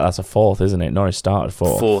what's that? That's a fourth, isn't it? Norris started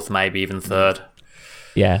fourth. Fourth, maybe even third.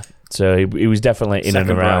 Yeah. So he was definitely in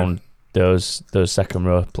second and around those second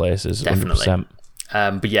row places. Definitely. 100%.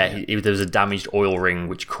 But there was a damaged oil ring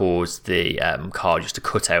which caused the car just to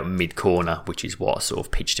cut out mid-corner, which is what sort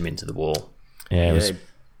of pitched him into the wall. Yeah, it was a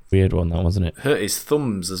weird one, that, wasn't it? Hurt his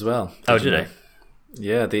thumbs as well. Oh, did he?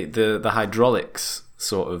 Yeah, the hydraulics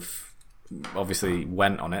sort of obviously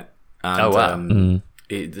went on it. And,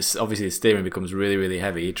 obviously the steering becomes really, really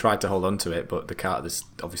heavy. He tried to hold on to it, but the car,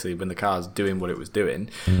 obviously when the car's doing what it was doing,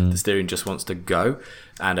 the steering just wants to go.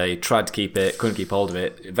 And he tried to keep it, couldn't keep hold of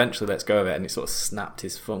it. Eventually lets go of it, and it sort of snapped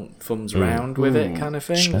his thumbs round with it, kind of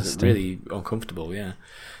thing. It's really uncomfortable, yeah.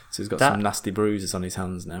 So he's got some nasty bruises on his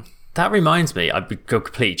hands now. That reminds me, I'd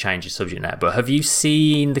completely change the subject now, but have you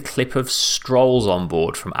seen the clip of Stroll's on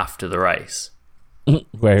board from after the race?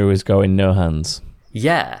 Where he was going no hands.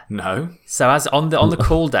 Yeah. No. So as on the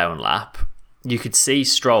cool down lap, you could see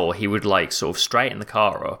Stroll, he would like sort of straighten the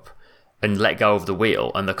car up and let go of the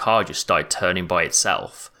wheel, and the car just started turning by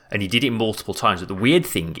itself. And he did it multiple times. But the weird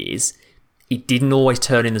thing is, it didn't always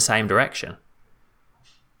turn in the same direction.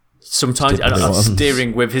 Sometimes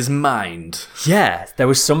steering with his mind. Yeah, there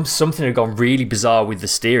was something had gone really bizarre with the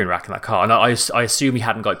steering rack in that car, and I assume he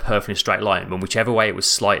hadn't got it perfectly in a straight line. But whichever way it was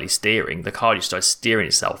slightly steering, the car just started steering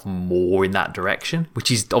itself more in that direction,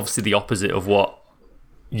 which is obviously the opposite of what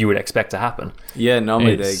you would expect to happen. Yeah,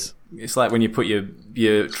 normally it's like when you put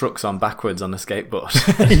your trucks on backwards on a skateboard.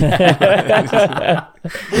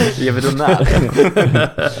 You ever done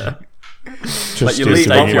that? Like you lean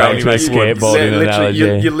one way,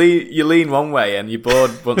 you lean one way, and your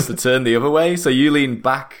board wants to turn the other way, so you lean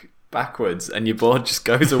backwards, and your board just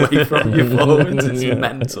goes away from you forwards. It's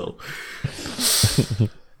mental.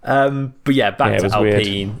 But yeah, back to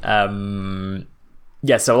Alpine.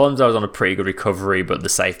 So Alonso was on a pretty good recovery, but the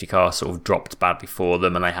safety car sort of dropped badly for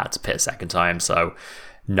them, and they had to pit a second time, so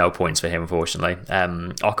no points for him, unfortunately.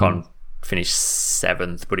 Ocon finished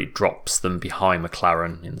 7th, but it drops them behind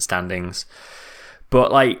McLaren in the standings.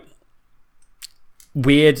 But like,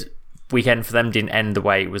 weird weekend for them, didn't end the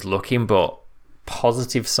way it was looking, but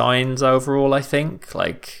positive signs overall, I think.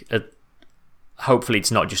 Like, hopefully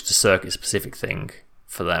it's not just a circuit specific thing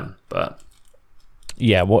for them, but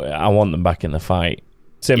yeah, I want them back in the fight.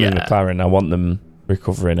 Same with McLaren, I want them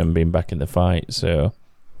recovering and being back in the fight. So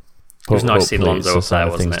it was nice to see Alonso up there,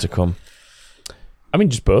 wasn't it? To come. I mean,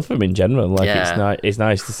 just both of them in general. Like, it's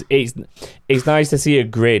nice to see. It's nice to see a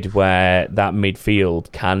grid where that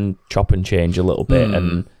midfield can chop and change a little bit,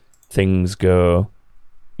 and things go,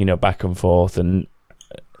 back and forth, and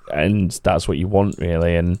that's what you want,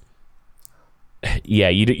 really. And yeah,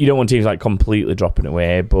 you don't want teams like completely dropping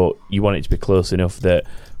away, but you want it to be close enough that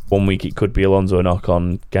 1 week it could be Alonso and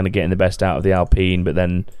Ocon kind of getting the best out of the Alpine, but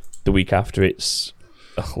then the week after it's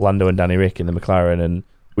Lando and Danny Rick in the McLaren, and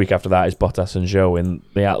the week after that is Bottas and Zhou in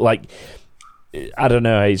the I don't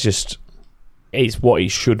know. It's what it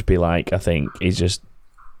should be like. I think it's just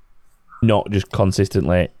not just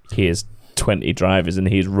consistently. Here's 20 drivers, and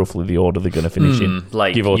here's roughly the order they're going to finish in,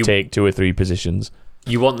 give or take 2 or 3 positions.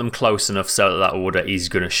 You want them close enough so that order is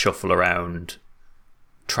going to shuffle around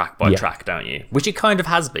track by track, don't you? Which it kind of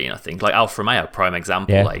has been, I think. Like Alfa Romeo, prime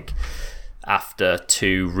example. Yeah. Like after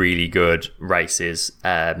 2 really good races,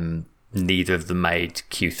 neither of them made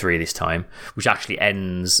Q3 this time, which actually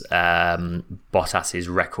ends Bottas's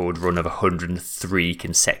record run of 103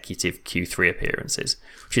 consecutive Q3 appearances,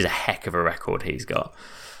 which is a heck of a record he's got.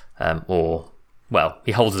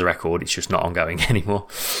 He holds the record, it's just not ongoing anymore.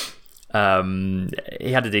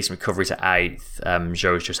 He had a decent recovery to 8th.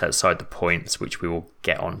 Zhou's just outside the points, which we will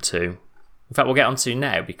get onto. In fact, we'll get onto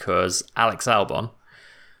now because Alex Albon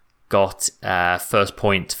got first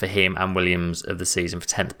point for him and Williams of the season for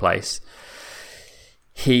 10th place.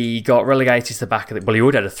 He got relegated to the back of the... Well, he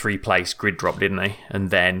already had a 3-place grid drop, didn't he?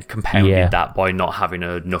 And then compounded that by not having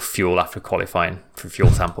enough fuel after qualifying for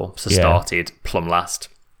fuel sample. So started plumb last.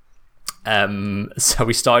 So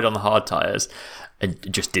we started on the hard tyres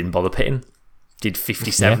and just didn't bother pitting. Did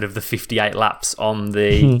 57 of the 58 laps on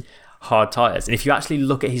the hard tyres. And if you actually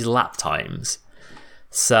look at his lap times,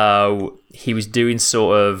 so he was doing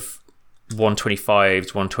sort of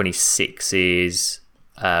 125s, 126s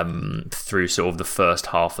through sort of the first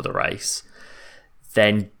half of the race.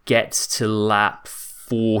 Then gets to lap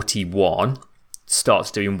 41,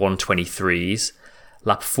 starts doing 123s.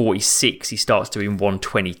 Lap 46, he starts doing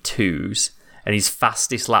 122s. And his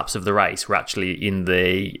fastest laps of the race were actually in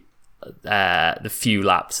the few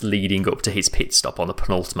laps leading up to his pit stop on the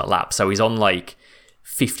penultimate lap. So he's on like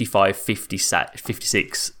 55,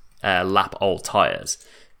 56 lap old tyres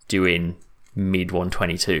doing mid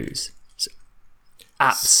 122s. So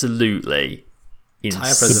absolutely insane.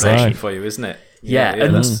 Tyre preservation for you, isn't it? Yeah,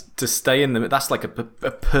 and that's, to stay in that's like a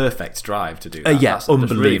perfect drive to do that. That's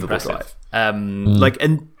unbelievable really drive.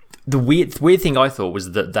 And the weird thing I thought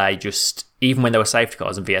was that they just, even when there were safety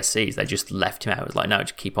cars and VSCs, they just left him out. It was like, no,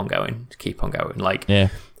 just keep on going. Like, and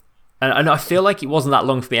I feel like it wasn't that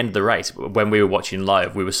long for the end of the race. When we were watching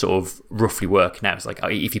live, we were sort of roughly working out. It's like,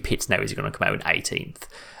 if he pits now, is he going to come out in 18th?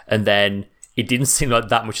 And then it didn't seem like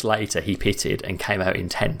that much later he pitted and came out in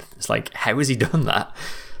 10th. It's like, how has he done that?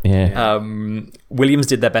 Yeah. Williams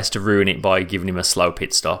did their best to ruin it by giving him a slow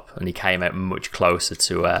pit stop, and he came out much closer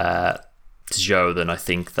to Zhou than I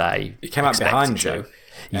think they. He came out behind Zhou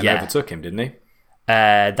and overtook him, didn't he?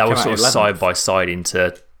 That was sort of side by side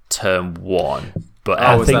into turn 1,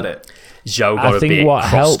 but was that it? Zhou got a bit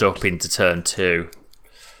crossed up into turn 2.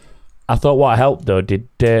 I thought what helped though, did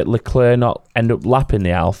Leclerc not end up lapping the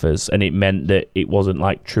Alphas, and it meant that it wasn't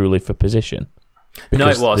like truly for position?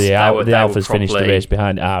 Because no, it was. The Alphas finished the race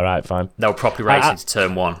behind. Right, fine. They were properly racing to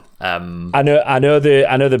turn 1. I know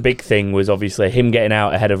the big thing was obviously him getting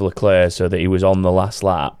out ahead of Leclerc so that he was on the last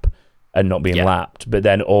lap and not being lapped. But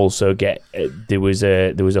then also there was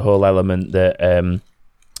a whole element that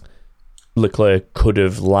Leclerc could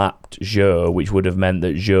have lapped Zhou, which would have meant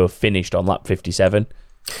that Zhou finished on lap 57.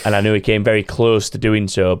 And I know he came very close to doing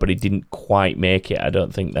so, but he didn't quite make it, I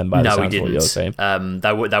don't think, then, by the sounds of what you're saying.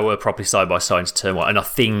 They were properly side-by-side into turn 1, and I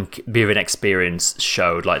think a bit of an experience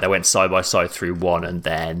showed, like, they went side-by-side through 1, and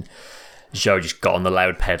then Zhou just got on the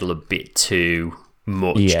loud pedal a bit too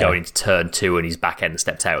much going into turn 2, and his back end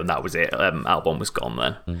stepped out, and that was it. Albon was gone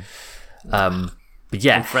then. But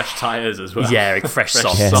and fresh tyres as well. Yeah, like fresh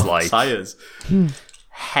soft like tyres.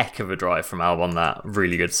 Heck of a drive from Albon, that.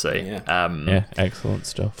 Really good to see. Yeah, excellent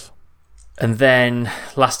stuff. And then,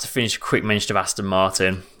 last to finish, a quick mention of Aston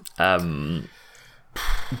Martin.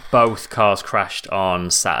 Both cars crashed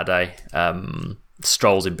on Saturday.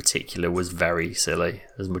 Stroll's in particular was very silly.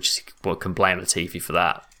 As much as you can blame Latifi for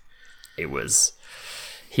that, it was...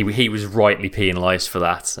 He was rightly penalised for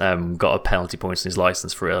that. Got a penalty point in his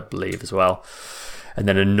licence for it, I believe, as well. And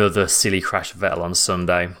then another silly crash of Vettel on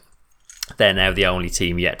Sunday. They're now the only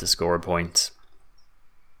team yet to score a point.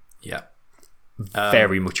 Yeah.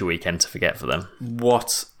 Very much a weekend to forget for them.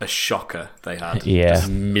 What a shocker they had. Yeah. Just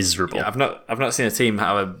miserable. Yeah, I've not seen a team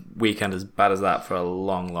have a weekend as bad as that for a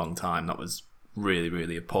long, long time. That was really,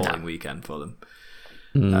 really appalling weekend for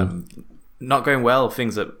them. Not going well,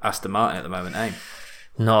 things at Aston Martin at the moment, eh?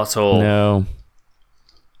 Not at all. No.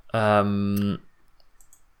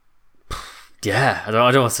 Yeah, I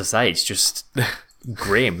don't know what to say. It's just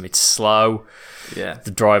grim. It's slow. Yeah.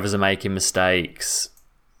 The drivers are making mistakes.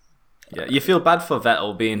 Yeah, you feel bad for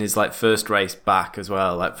Vettel being his like first race back as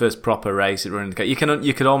well, like first proper race at running the car.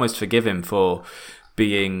 You could almost forgive him for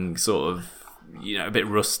being sort of, you know, a bit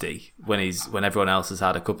rusty when everyone else has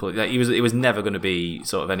had a couple of, like, he was never going to be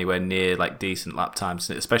sort of anywhere near like decent lap times,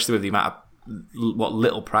 especially with the amount of what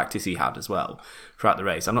little practice he had as well throughout the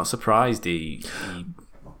race. I'm not surprised he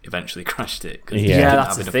eventually crashed it. Yeah,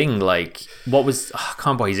 that's the thing. Like, I can't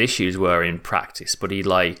remember what his issues were in practice, but he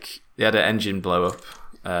had an engine blow up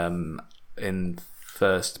in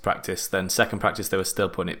first practice. Then second practice, they were still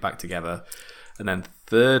putting it back together, and then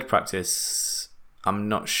third practice, I'm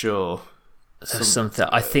not sure. Something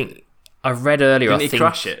I think I read earlier. Didn't he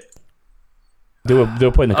crash it? They were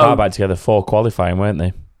putting the car back together for qualifying, weren't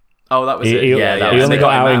they? Oh, that was it. He only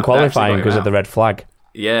got out in qualifying because of the red flag.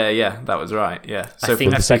 Yeah, that was right. Yeah, so I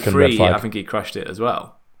think the second red flag. I think he crashed it as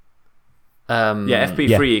well.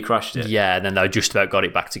 FP3 he crashed it. Yeah, and then they just about got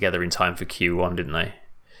it back together in time for Q1, didn't they?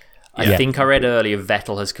 I think I read earlier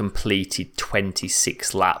Vettel has completed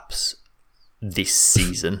 26 laps this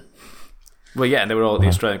season. Well, yeah, and they were all at the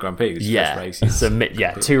Australian Grand Prix. Yeah, races. So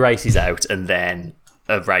 2 races out, and then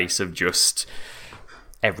a race of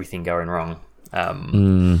everything going wrong.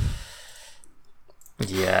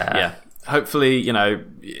 Yeah. Hopefully, you know,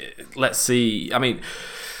 let's see. I mean,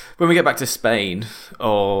 when we get back to Spain,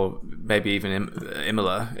 or maybe even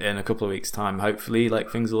Imola in a couple of weeks' time, hopefully,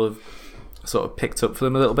 like, things will have sort of picked up for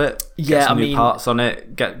them a little bit. Get some new parts on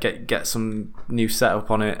it. Get some new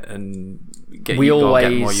setup on it, and get more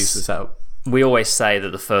used to the setup. We always say that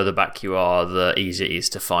the further back you are, the easier it is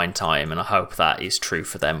to find time, and I hope that is true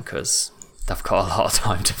for them because they've got a lot of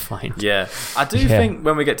time to find. Yeah, I do think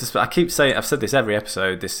when we get to Spain, I keep saying, I've said this every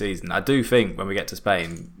episode this season, I do think when we get to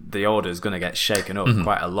Spain, the order is going to get shaken up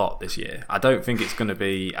quite a lot this year. I don't think it's going to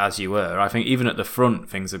be as you were. I think even at the front,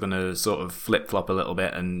 things are going to sort of flip-flop a little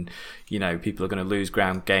bit, and, you know, people are going to lose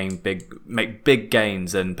ground, make big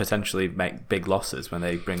gains, and potentially make big losses when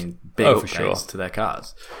they bring in big upgrades to their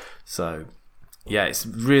cars. So, yeah, it's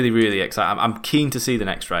really, really exciting. I'm keen to see the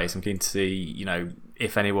next race. I'm keen to see, you know,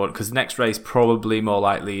 if anyone, because the next race probably more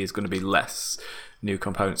likely is going to be less new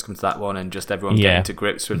components come to that one, and just everyone getting to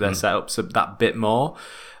grips with their setups that bit more.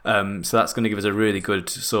 So that's going to give us a really good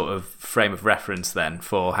sort of frame of reference then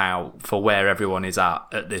for where everyone is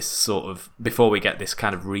at this sort of, before we get this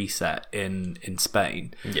kind of reset in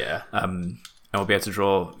Spain. Yeah. And we'll be able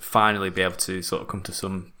to finally be able to sort of come to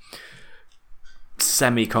some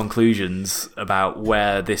semi-conclusions about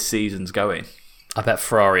where this season's going. I bet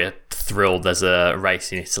Ferrari are thrilled there's a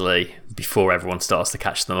race in Italy before everyone starts to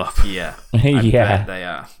catch them up. Yeah. I bet they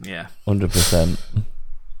are. Yeah. 100%.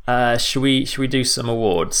 Should we do some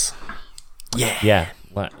awards? Yeah.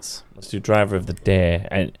 Let's do driver of the day.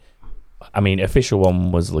 And I mean, official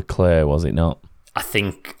one was Leclerc, was it not? I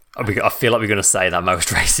feel like we're going to say that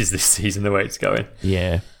most races this season, the way it's going.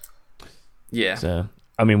 Yeah. So,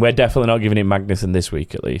 I mean, we're definitely not giving it Magnussen this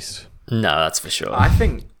week, at least. No, that's for sure. I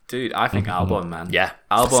think Albon, man. Yeah,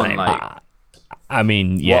 Albon, like. I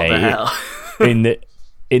mean, yeah. What the hell?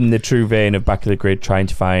 in the true vein of back of the grid, trying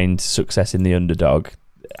to find success in the underdog,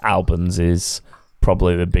 Albon's is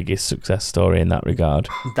probably the biggest success story in that regard.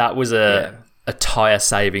 That was a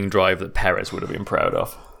tyre-saving drive that Perez would have been proud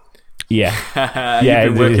of. Yeah.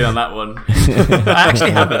 You've been working on that one. I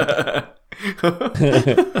actually haven't.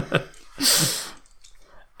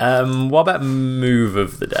 What about move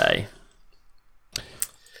of the day?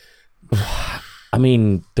 I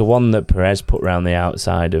mean, the one that Perez put around the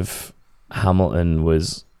outside of Hamilton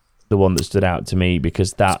was the one that stood out to me,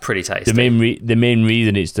 because that's pretty tasty. The main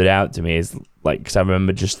reason it stood out to me is because I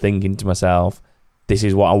remember just thinking to myself, this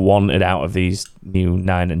is what I wanted out of these new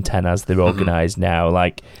 9 and 10 as they're organised now.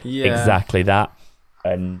 Exactly that.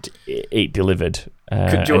 And it delivered.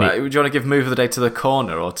 Do you want to give move of the day to the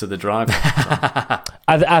corner or to the driver?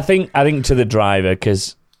 I think to the driver,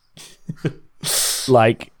 because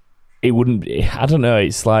it wouldn't. I don't know.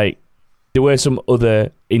 It's like there were some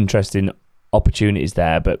other interesting opportunities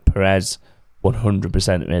there, but Perez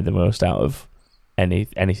 100% made the most out of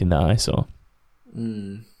anything that I saw.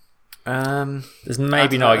 There's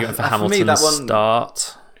maybe no argument for Hamilton's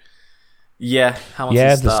start. Yeah,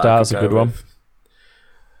 Hamilton's the start's a good one.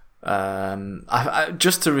 I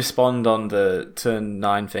just to respond on the turn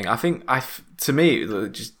 9 thing, I think to me,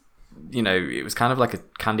 just, you know, it was kind of like a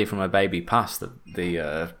candy from a baby pass,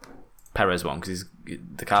 the Perez one, because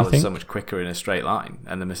the car was so much quicker in a straight line,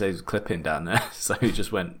 and the Mercedes was clipping down there, so he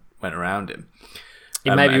just went around him.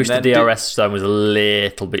 It maybe wish the DRS zone was a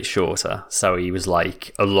little bit shorter, so he was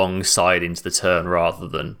like alongside into the turn rather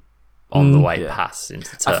than on the way past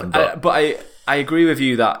into the turn. I agree with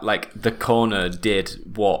you that like the corner did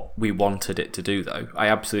what we wanted it to do, though. I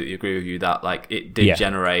absolutely agree with you that like it did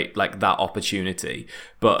generate like that opportunity.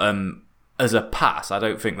 But as a pass, I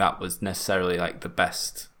don't think that was necessarily like the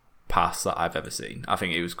best pass that I've ever seen. I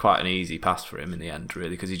think it was quite an easy pass for him in the end,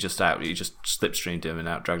 really, because he just slipstreamed him and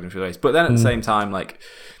out dragged him through the race. But then at the same time, like,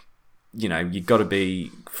 you know, you've got to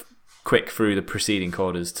be quick through the preceding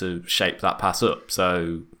corners to shape that pass up.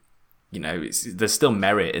 So, you know, there's still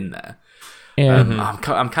merit in there. Yeah.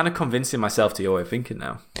 I'm kind of convincing myself to your way of thinking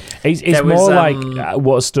now. It's more like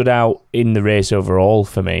what stood out in the race overall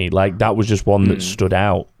for me. Like that was just one that stood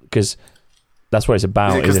out because that's what it's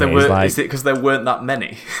about. Is it because there weren't that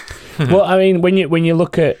many? Well, I mean, when you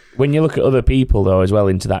look at other people though as well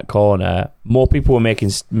into that corner, more people were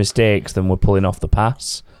making mistakes than were pulling off the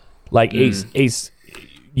pass. Like it's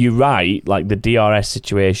you're right. Like the DRS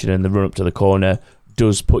situation and the run up to the corner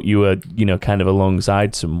does put you kind of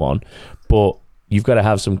alongside someone, but you've got to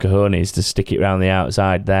have some cojones to stick it around the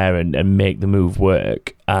outside there and make the move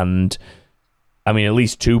work. And I mean, at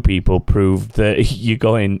least two people proved that you're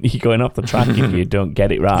going off the track if you don't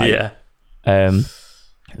get it right. Yeah.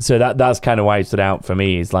 So that's kind of why it stood out for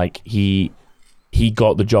me. Is like he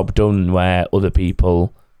got the job done where other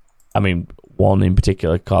people, I mean, one in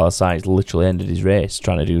particular, Carlos Sainz, literally ended his race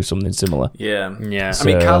trying to do something similar. Yeah. So, I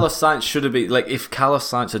mean, Carlos Sainz should have been like, if Carlos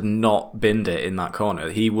Sainz had not binned it in that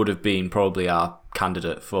corner, he would have been probably our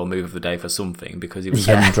candidate for move of the day for something, because he was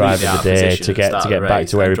driver of the day to get back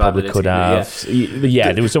to where he probably could have.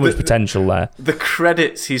 Yeah, there was so much potential there. The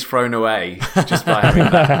credits he's thrown away just by having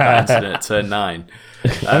that incident at turn 9.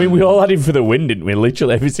 I mean, we all had him for the win, didn't we?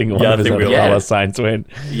 Literally every single one of us had Carlos Sainz win.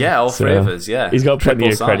 Yeah, all three of us. Yeah, he's got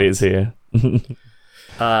plenty of credits here.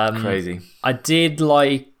 Crazy. I think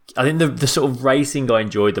the sort of racing I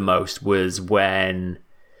enjoyed the most was when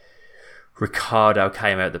Ricciardo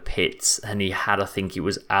came out the pits and he had, I think it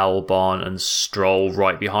was Albon and Stroll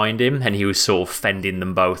right behind him, and he was sort of fending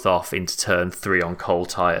them both off into turn 3 on cold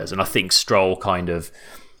tyres. And I think Stroll kind of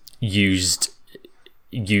used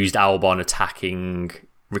Albon attacking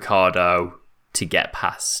Ricciardo to get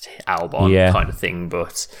past Albon, kind of thing.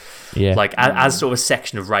 But as sort of a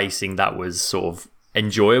section of racing, that was sort of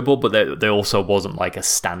enjoyable, but there also wasn't like a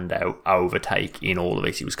standout overtake in all of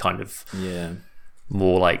it. It was kind of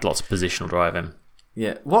more like lots of positional driving.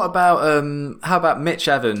 Yeah. What about how about Mitch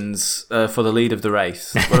Evans for the lead of the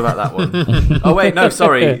race? What about that one? Oh wait, no,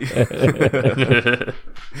 sorry.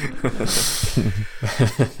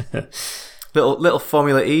 little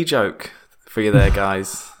Formula E joke for you there,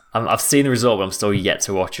 guys. I've seen the result, but I'm still yet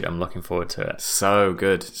to watch it. I'm looking forward to it. So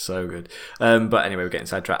good. But anyway, we're getting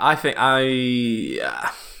sidetracked. I think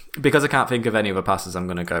because I can't think of any other passes, I'm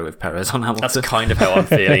going to go with Perez on Hamilton. That's kind of how I'm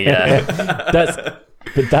feeling, yeah.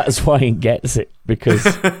 That's why he gets it, because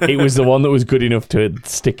it was the one that was good enough to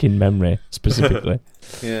stick in memory, specifically.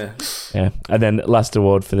 Yeah. And then last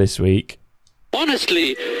award for this week.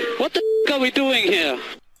 Honestly, what the f*** are we doing here?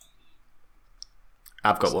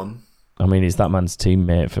 I've got one. I mean, he's that man's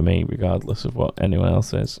teammate for me, regardless of what anyone else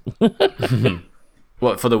says.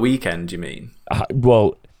 What, for the weekend, you mean?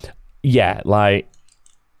 Well, yeah, like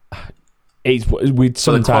we'd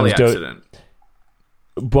sometimes do accident.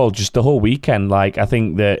 Well, just the whole weekend. Like, I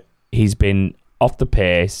think that he's been off the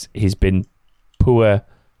pace. He's been poor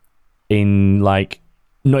in like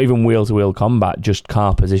not even wheel-to-wheel combat, just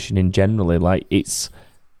car positioning generally. Like,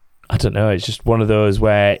 I don't know. It's just one of those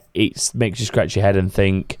where it makes you scratch your head and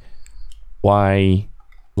think, why?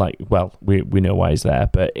 Like, well, we know why he's there,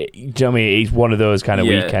 but do you know what I mean? It's one of those kind of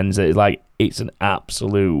weekends that is like, it's an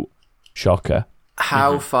absolute shocker.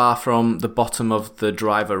 How far from the bottom of the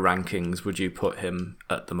driver rankings would you put him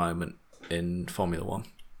at the moment in Formula One?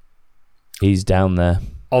 He's down there.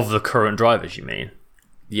 Of the current drivers, you mean?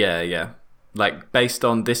 Yeah. Like, based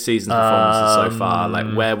on this season's performances so far,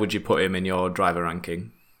 like, where would you put him in your driver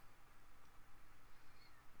ranking?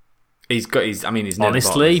 He's honestly,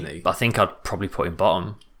 bottom, isn't he? I think I'd probably put him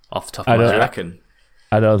bottom off the top of my head. I reckon.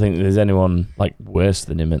 I don't think there's anyone like worse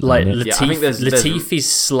than him at the minute. I think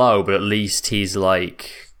Latifi's slow, but at least he's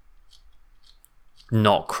like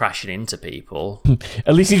not crashing into people.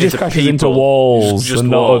 At least he just crashes into walls and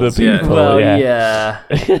not other people. Well, yeah.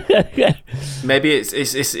 Maybe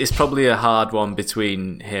it's probably a hard one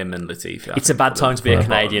between him and Latifi. It's a bad time to be a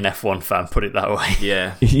Canadian F1 fan, put it that way.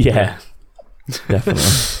 Yeah. Definitely.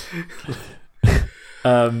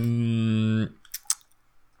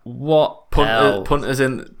 What punters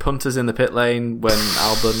in the pit lane when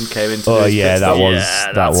Albon came into? That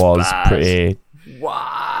was bad. Pretty.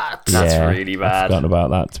 What? That's really bad. I've forgotten about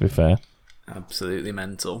that. To be fair, absolutely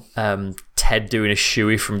mental. Ted doing a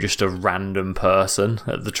shoey from just a random person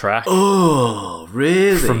at the track. Oh,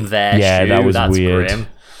 really? From their Yeah, shoe. that was That's weird. grim.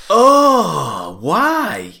 Oh,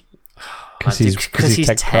 why? Because he's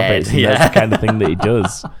Ted Ted. Kravitz, and Yeah. that's the kind of thing that he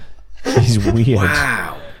does. He's weird.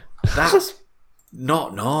 Wow. That's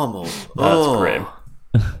not normal. That's grim.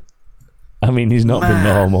 I mean, he's not been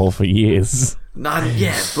Man. normal for years. Not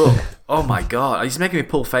yet, but oh my god, he's making me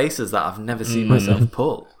pull faces that I've never seen myself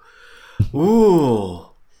pull. Ooh,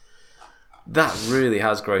 that really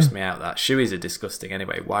has grossed me out. That shoeys are disgusting.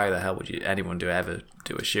 Anyway, why the hell would anyone ever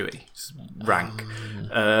do a shoey? It's rank.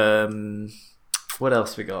 What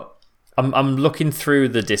else we got? I'm looking through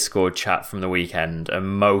the Discord chat from the weekend,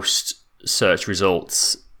 and most search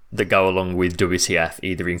results that go along with WTF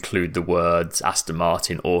either include the words Aston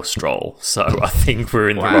Martin or Stroll. So I think we're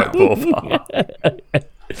in the right ballpark.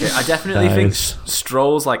 Yeah, I definitely think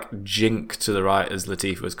Stroll's like jink to the right as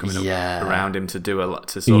Latifi was coming up around him to do a lot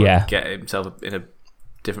to sort of get himself in a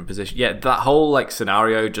different position. Yeah, that whole like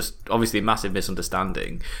scenario, just obviously a massive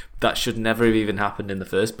misunderstanding. That should never have even happened in the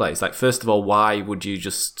first place. Like, first of all, why would you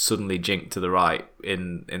just suddenly jink to the right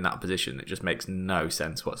in that position? It just makes no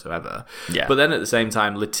sense whatsoever. Yeah. But then at the same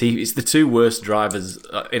time, Latifi, it's the two worst drivers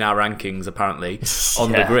in our rankings apparently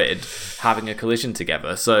on the grid having a collision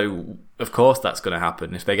together. So of course that's going to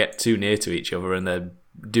happen if they get too near to each other and they're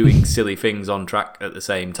doing silly things on track at the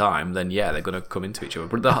same time. Then yeah, they're going to come into each other.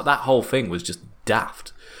 But that whole thing was just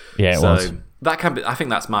daft. Yeah, it was. That can be. I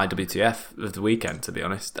think that's my WTF of the weekend. To be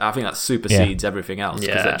honest, I think that supersedes everything else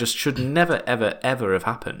because it just should never, ever, ever have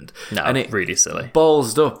happened. No, and it really silly.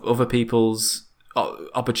 Ballsed up other people's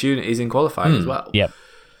opportunities in qualifying as well. Yep,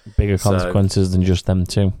 bigger consequences than just them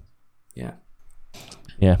two. Yeah,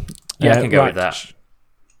 yeah. I can go with that.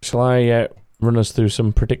 Shall I run us through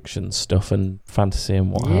some prediction stuff and fantasy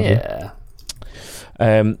and what have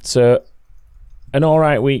you? So. An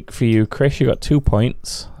alright week for you, Chris. You got 2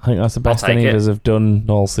 points. I think that's the best any of us have done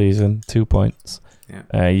all season. 2 points.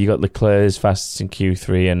 Yeah. You got Leclerc's fastest in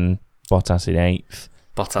Q3 and Bottas in 8th.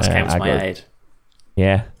 Bottas came to my aid.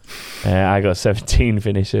 Yeah. I got 17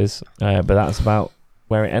 finishes, but that's about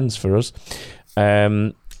where it ends for us.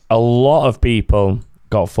 A lot of people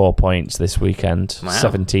got 4 points this weekend. Wow.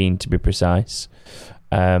 17 to be precise.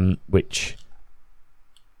 Which...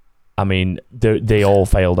 I mean, they all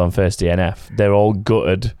failed on first DNF. They're all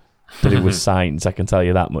gutted that it was Sainz. I can tell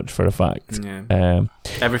you that much for a fact. Yeah.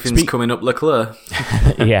 Everything's coming up Leclerc.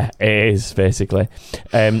 Yeah, it is, basically.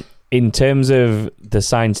 In terms of the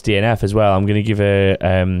Sainz DNF as well, I'm going to give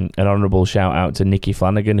an honourable shout out to Nicky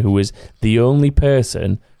Flanagan, who was the only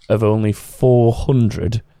person of only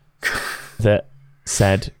 400 that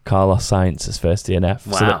said Carlos Sainz as first DNF.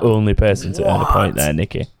 Wow. So the only person to earn a point there,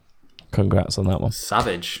 Nicky. Congrats on that one.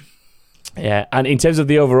 Savage. Yeah, and in terms of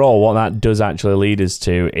the overall, what that does actually lead us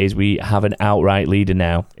to is we have an outright leader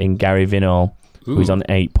now in Gary Vinall, who's on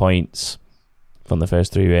 8 points from the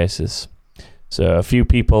first 3 races. So a few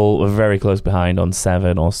people were very close behind on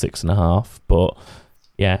 7 or 6.5, but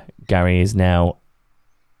yeah, Gary is now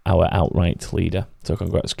our outright leader. So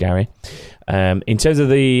congrats, Gary. In terms of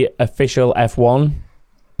the official F1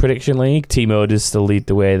 prediction league, Team Oda's still lead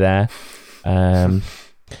the way there.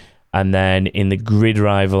 And then in the Grid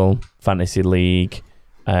Rival Fantasy League,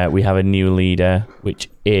 we have a new leader, which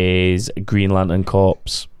is Green Lantern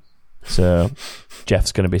Corps. So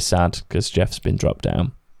Jeff's going to be sad because Jeff's been dropped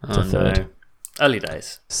down to 3rd. No. Early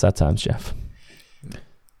days. Sad times, Jeff.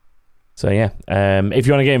 So yeah, if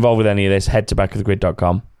you want to get involved with any of this, head to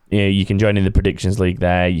backofthegrid.com. You can join in the predictions league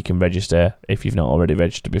there. You can register if you've not already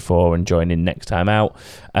registered before and join in next time out.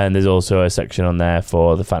 And there's also a section on there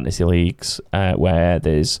for the fantasy leagues where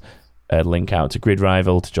there's a link out to Grid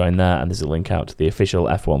Rival to join that, and there's a link out to the official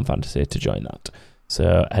F1 Fantasy to join that.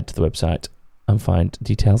 So head to the website and find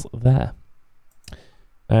details there.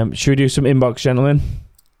 Should we do some inbox, gentlemen?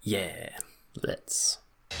 Yeah, let's.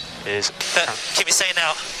 Keep me saying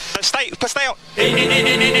now. Stay out.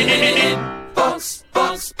 Box.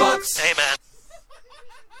 Hey, man.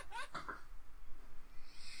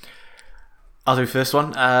 I'll do first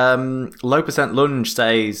one. Low percent lunge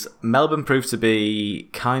says Melbourne proved to be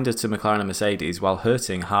kinder to McLaren and Mercedes while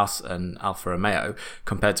hurting Haas and Alfa Romeo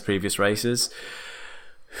compared to previous races.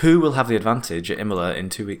 Who will have the advantage at Imola in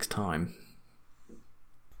 2 weeks' time?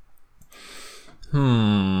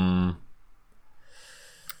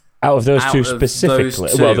 Out of those two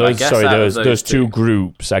specifically, those two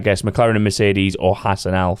groups, I guess McLaren and Mercedes or Haas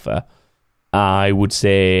and Alfa, I would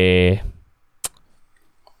say.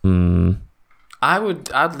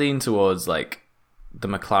 I'd lean towards like the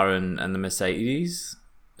McLaren and the Mercedes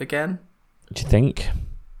again. Do you think?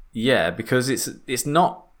 Yeah, because it's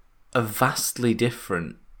not a vastly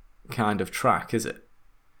different kind of track, is it?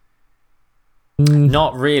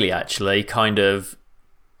 Not really, actually. Kind of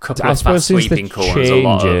couple of fast sweeping corners, a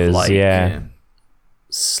lot of like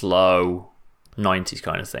slow 90s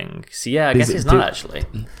kind of thing. So yeah, I guess it's not actually.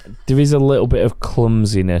 There is a little bit of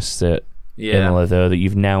clumsiness at Imola though that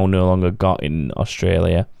you've now no longer got in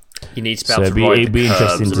Australia. You need to be able to ride it'd be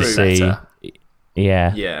interesting to see. Better.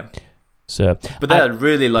 Yeah. So, but they're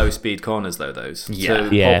really low speed corners though. Those. Yeah. So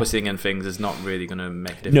porpoising and things is not really going to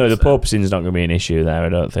make a difference. No, the porpoising is not going to be an issue there. I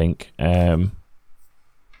don't think.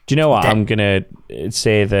 Do you know what? I'm going to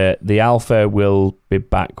say that the Alfa will be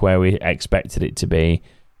back where we expected it to be,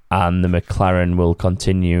 and the McLaren will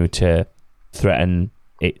continue to threaten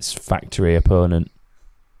its factory opponent,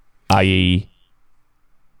 i.e.,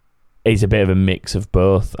 it's a bit of a mix of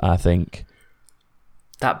both, I think.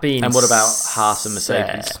 That being and what about Haas and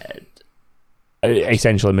Mercedes?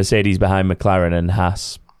 Essentially, Mercedes behind McLaren and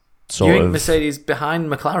Haas. You think Mercedes behind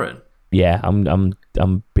McLaren? Yeah, I'm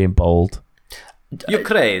being bold. You're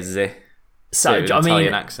crazy. So I Italian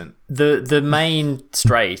mean, accent. The main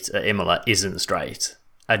straight at Imola isn't straight,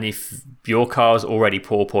 and if your car's already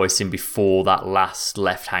porpoising before that last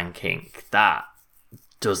left-hand kink, that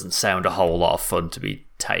doesn't sound a whole lot of fun to be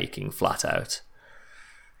taking flat out.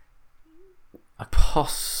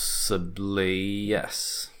 Possibly,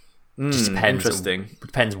 yes. Just depends. Interesting.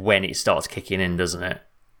 Depends when it starts kicking in, doesn't it?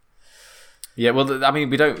 Yeah, well, I mean,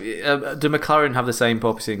 we don't. Do McLaren have the same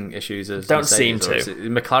porpoising issues as? Don't Mercedes, seem to.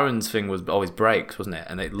 McLaren's thing was always brakes, wasn't it?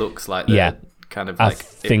 And it looks like kind of. I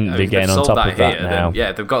think they're getting on top of that now.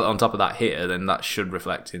 Then, they've got on top of that here. Then that should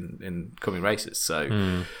reflect in coming races.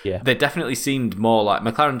 So they definitely seemed more like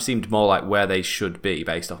McLaren seemed more like where they should be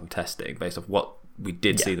based off of testing, based off what we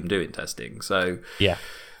did see them do in testing. So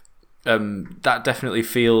that definitely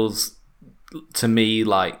feels to me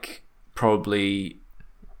like probably.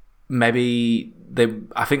 Maybe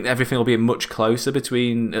I think everything will be much closer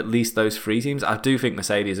between at least those three teams. I do think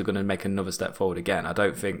Mercedes are going to make another step forward again. I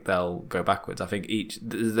don't think they'll go backwards. I think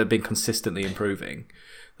they've been consistently improving.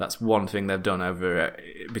 That's one thing they've done over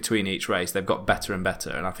between each race. They've got better and better,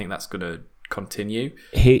 and I think that's going to continue.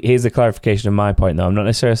 Here's the clarification of my point, though. I'm not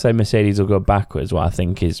necessarily saying Mercedes will go backwards. What I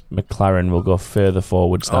think is McLaren will go further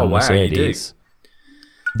forwards than Mercedes.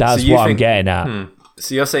 That's what I'm getting at.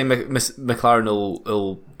 So you're saying McLaren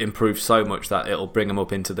will improve so much that it'll bring them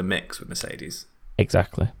up into the mix with Mercedes?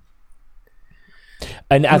 Exactly.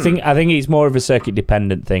 And I think it's more of a circuit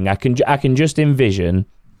dependent thing. I can just envision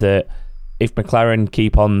that if McLaren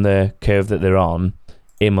keep on the curve that they're on,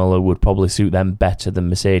 Imola would probably suit them better than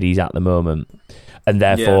Mercedes at the moment, and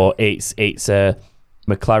therefore it's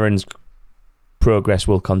McLaren's progress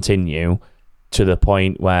will continue to the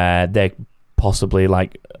point where they're possibly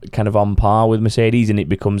like kind of on par with Mercedes, and it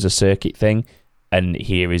becomes a circuit thing. And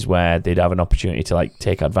here is where they'd have an opportunity to like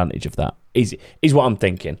take advantage of that. Is what I'm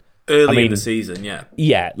thinking. Early in the season,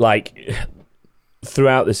 yeah, like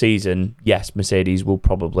throughout the season, yes, Mercedes will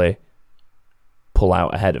probably pull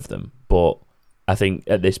out ahead of them, but I think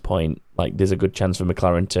at this point, like there's a good chance for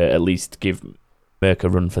McLaren to at least give Merc a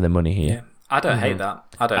run for their money here. Yeah. I don't hate that.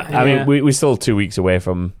 I mean, we're still 2 weeks away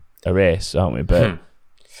from a race, aren't we? But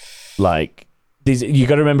like, you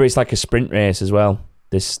got to remember it's like a sprint race as well.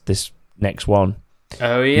 This next one.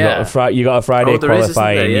 Oh yeah. You got a Friday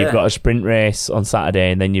qualifying. You've got a sprint race on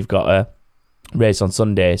Saturday, and then you've got a race on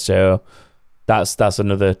Sunday. So that's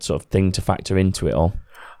another sort of thing to factor into it all.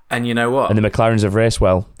 And you know what? And the McLarens have raced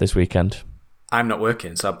well this weekend. I'm not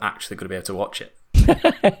working, so I'm actually going to be able to watch it.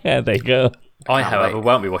 There you go. I, however,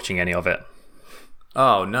 won't be watching any of it.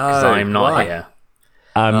 Oh no! Because I'm not here.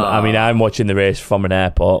 I mean, I'm watching the race from an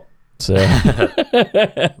airport. So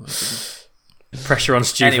pressure on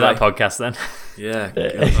Stu for that podcast then. Yeah.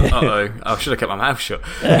 I should have kept my mouth shut.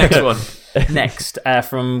 Next one. Next,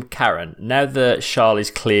 from Karen. Now that Charles is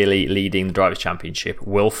clearly leading the Drivers' Championship,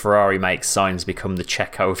 will Ferrari make Sainz become the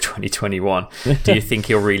Checo of 2021? Do you think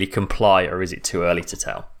he'll really comply, or is it too early to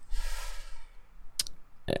tell?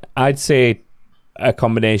 I'd say a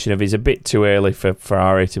combination of it's a bit too early for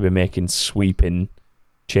Ferrari to be making sweeping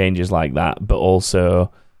changes like that, but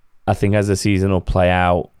also I think as the season will play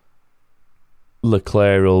out,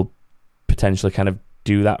 Leclerc will potentially kind of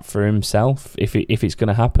do that for himself if it's going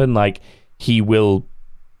to happen. Like, he will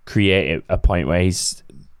create a point where he's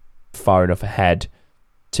far enough ahead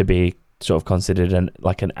to be sort of considered an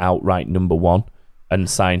outright number one, and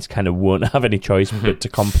Sainz kind of won't have any choice but to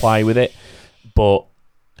comply with it. But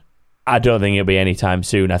I don't think it'll be anytime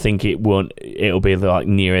soon. I think it'll be like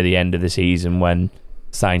nearer the end of the season when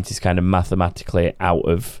Sainz is kind of mathematically out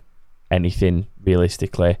of anything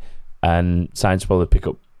realistically, and Sainz will probably pick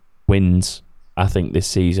up wins, I think, this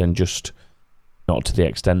season, just not to the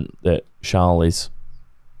extent that Charles is.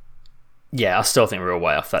 Yeah, I still think we're a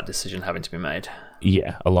way off that decision having to be made.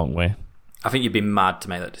 Yeah, a long way. I think you'd be mad to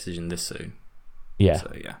make that decision this soon. Yeah.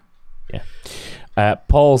 So, yeah.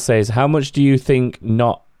 Paul says, how much do you think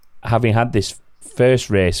not having had this first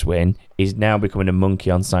race win is now becoming a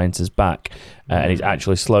monkey on Sainz's back and is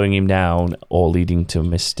actually slowing him down or leading to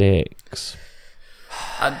mistakes?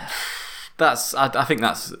 I think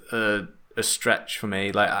that's a stretch for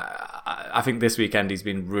me. Like I think this weekend he's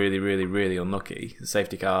been really, really, really unlucky. The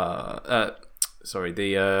safety car,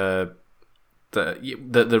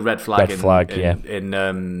 the red flag.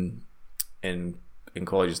 In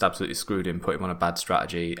quali just absolutely screwed him, put him on a bad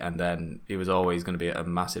strategy, and then he was always going to be at a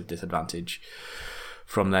massive disadvantage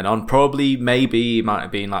from then on. Probably, maybe he might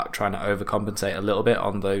have been like trying to overcompensate a little bit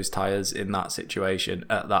on those tyres in that situation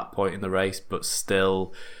at that point in the race, but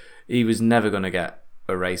still, he was never going to get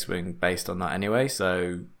a race win based on that anyway.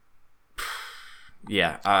 So,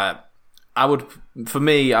 yeah, I would. For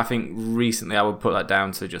me, I think recently I would put that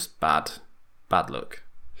down to just bad luck.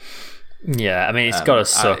 Yeah, I mean, it's got to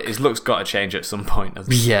suck. His look's got to change at some point.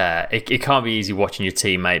 Yeah, it can't be easy watching your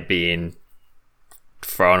teammate being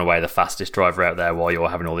thrown away the fastest driver out there while you're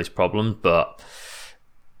having all these problems, but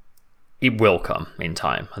it will come in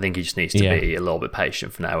time. I think he just needs to be a little bit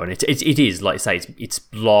patient for now. And it is, like I say, it's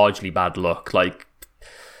largely bad luck. Like,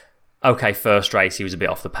 okay, first race he was a bit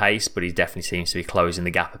off the pace, but he definitely seems to be closing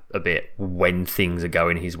the gap a bit when things are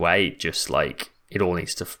going his way. Just like it all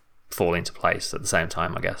needs to fall into place at the same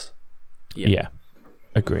time, I guess. Yeah.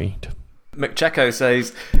 Agreed. McCheco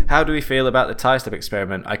says, how do we feel about the tyre step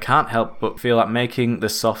experiment? I can't help but feel like making the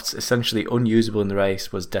softs essentially unusable in the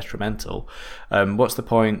race was detrimental. What's the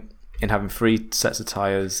point in having 3 sets of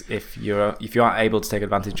tyres if you aren't able to take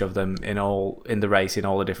advantage of them in the race in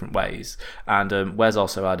all the different ways? And Wes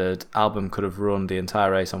also added, Albon could have run the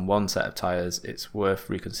entire race on 1 set of tyres. It's worth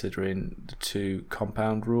reconsidering the 2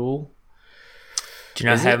 compound rule. Do you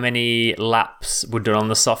know how many laps were done on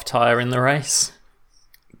the soft tyre in the race?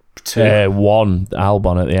 2. 1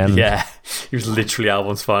 Albon at the end. Yeah, it was literally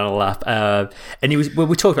Albon's final lap. And he was. Well,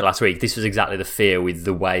 we talked about last week. This was exactly the fear with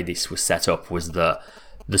the way this was set up, was that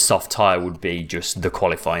the soft tyre would be just the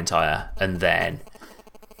qualifying tyre, and then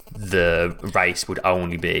the race would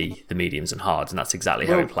only be the mediums and hards, and that's exactly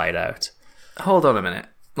how it played out. Hold on a minute.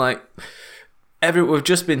 Like, we've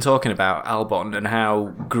just been talking about Albon and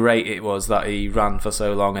how great it was that he ran for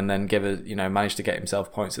so long and then managed to get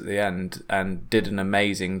himself points at the end and did an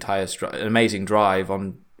amazing amazing drive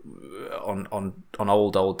on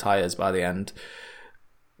old tyres by the end,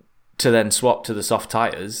 to then swap to the soft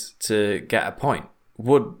tyres to get a point.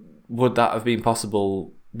 Would that have been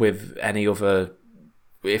possible with any other?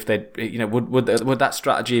 If they, would that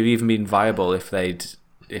strategy have even been viable if they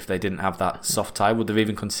didn't have that soft tyre? Would they have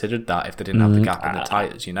even considered that if they didn't have the gap in the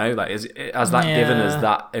tyres? Has that given us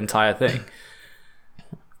that entire thing?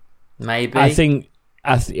 Maybe. I think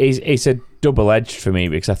it's a double-edged for me,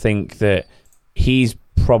 because I think that he's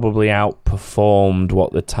probably outperformed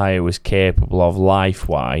what the tyre was capable of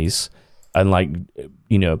life-wise, and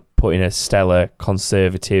putting a stellar,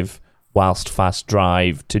 conservative, whilst fast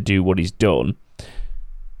drive to do what he's done.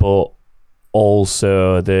 But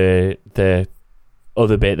also the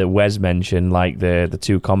other bit that Wes mentioned, like the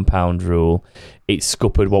 2 compound rule, it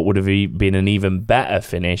scuppered what would have been an even better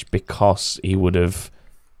finish, because he would have,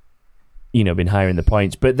 been higher in the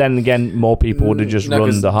points. But then again, more people would have just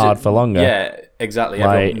run the hard for longer. Yeah, exactly.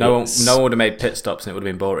 Like, no one would have made pit stops, and it would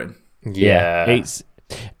have been boring. Yeah, it's.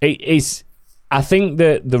 I think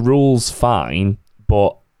that the rule's fine,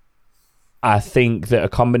 but I think that a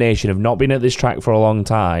combination of not being at this track for a long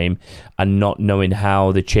time and not knowing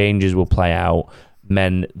how the changes will play out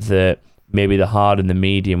meant that maybe the hard and the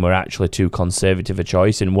medium were actually too conservative a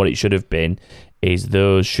choice, and what it should have been is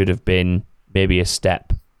those should have been maybe a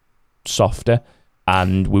step softer,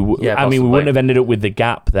 and we wouldn't have ended up with the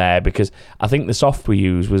gap there, because I think the soft we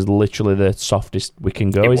used was literally the softest we can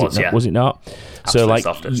go. Was it not? Absolutely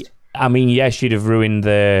so softest. Yes, you'd have ruined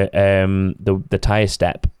the tyre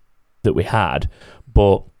step that we had,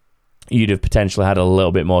 but you'd have potentially had a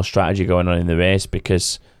little bit more strategy going on in the race,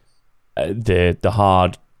 because the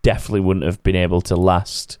hard definitely wouldn't have been able to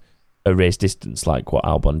last a race distance like what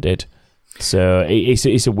Albon did. So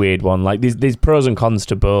it's a weird one. Like there's pros and cons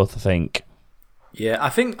to both, I think. Yeah, I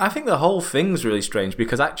think the whole thing's really strange,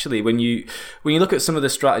 because actually when you look at some of the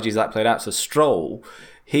strategies that played out, so Stroll,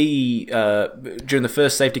 he during the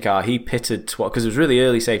first safety car he pitted because it was really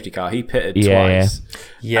early safety car, he pitted twice,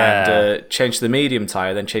 and changed to the medium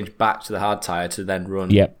tyre, then changed back to the hard tyre to then run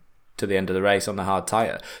to the end of the race on the hard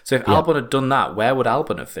tyre. So if Albon had done that, where would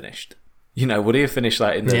Albon have finished? Would he have finished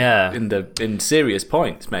like in serious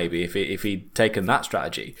points maybe if he'd taken that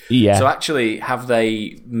strategy? Yeah. So actually, have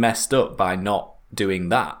they messed up by not doing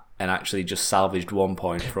that and actually just salvaged 1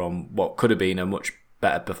 point from what could have been a much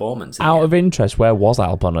better performance? Out of interest, where was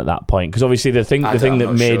Albon at that point? Because obviously the thing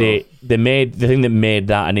that made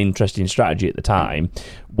that an interesting strategy at the time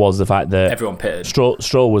was the fact that everyone pitted.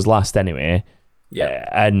 Stroll was last anyway. Yeah,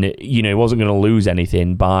 and he wasn't going to lose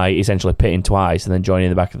anything by essentially pitting twice and then joining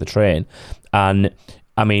the back of the train. And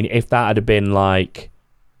I mean, if that had been like,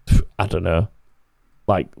 I don't know,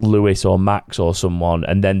 like Lewis or Max or someone,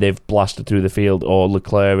 and then they've blasted through the field, or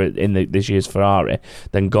Leclerc in this year's Ferrari,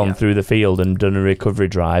 then gone through the field and done a recovery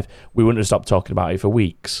drive, we wouldn't have stopped talking about it for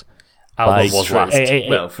weeks. Albon was last.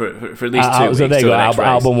 For at least 2 weeks. So there you go.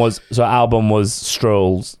 Albon was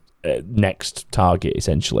Stroll's next target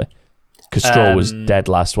essentially. Because Stroll was dead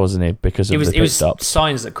last, wasn't he? Because of the pit stops.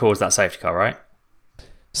 Sainz that caused that safety car, right?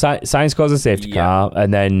 Sainz caused a safety car,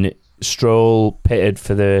 and then Stroll pitted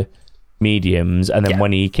for the mediums, and then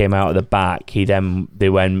when he came out of the back, they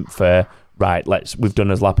went for we've done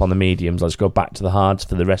his lap on the mediums, let's go back to the hards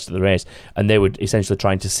for the rest of the race, and they were essentially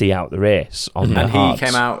trying to see out the race on the hards. And he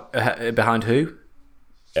came out behind who?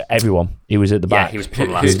 Everyone. He was at the back. He was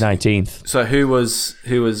plumb last. He was 19th. So who was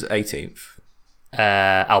 18th?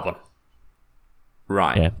 Albon.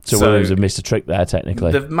 Right. Yeah. So Williams have missed a trick there,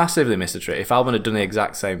 technically. They've massively missed a trick. If Albon had done the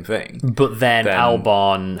exact same thing. But then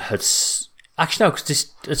Albon had... Actually, no,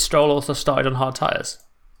 because Stroll also started on hard tyres.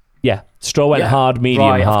 Yeah. Stroll went hard,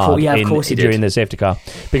 medium, hard of course he did. During the safety car.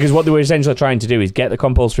 Because what they were essentially trying to do is get the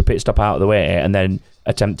compulsory pit stop out of the way and then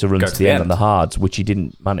attempt to run to the end on the hards, which he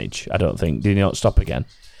didn't manage, I don't think. Did he not stop again?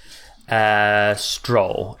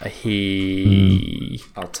 Stroll,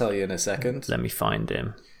 I'll tell you in a second. Let me find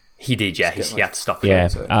him. He did, yeah. He had to stop. Yeah,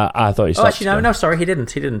 I thought he stopped. Actually, no, sorry, he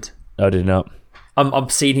didn't. Oh, did he not? I'm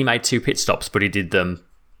seeing he made 2 pit stops, but he did them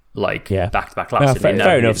back-to-back laps.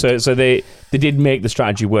 Fair enough. So they did make the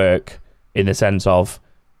strategy work in the sense of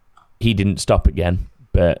he didn't stop again,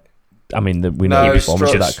 but I mean we know the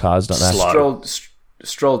performance of that car is not there.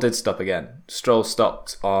 Stroll did stop again. Stroll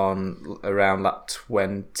stopped on around lap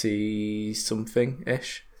 20 something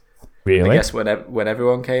ish. Really? I guess when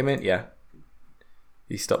everyone came in, yeah.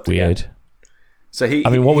 He stopped Weird. Again. So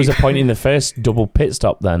what was the point in the first double pit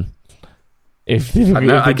stop then?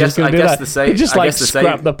 I guess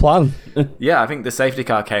scrap the plan. Yeah, I think the safety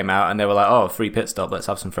car came out and they were like, "Oh, free pit stop. Let's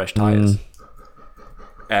have some fresh tyres."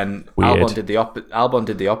 And Albon did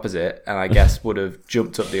the opposite, and I guess would have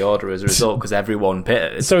jumped up the order as a result because everyone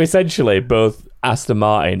pitted. So essentially, both Aston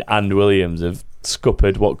Martin and Williams have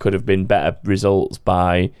scuppered what could have been better results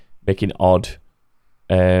by making odd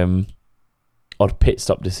pit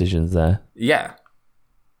stop decisions there. Yeah.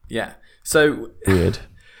 So weird.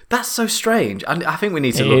 That's so strange. And I think we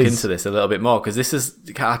need to look into this a little bit more because this is.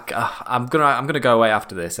 I'm gonna go away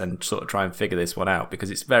after this and sort of try and figure this one out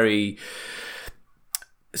because it's very.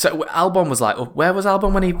 So Albon was like, where was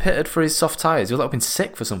Albon when he pitted for his soft tyres? He was like been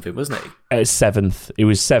sick for something, wasn't he? Seventh. He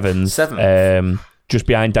was seventh. Seventh. Just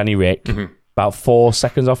behind Danny Rick. Mm-hmm. About 4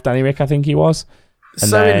 seconds off Danny Rick, I think he was. And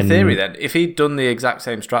so in theory, then, if he'd done the exact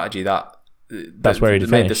same strategy that's where he'd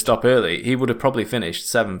made the stop early, he would have probably finished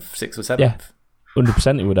 7th, 6th, or 7th. Yeah.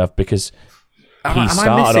 100% he would have because he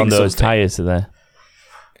started on those tyres there.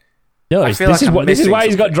 No, this is why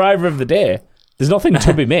he's got driver of the day. There's nothing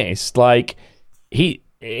to be missed. Like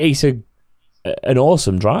it's an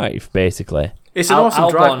awesome drive, basically. It's an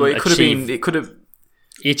awesome drive, but it could have.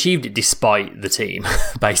 He achieved it despite the team,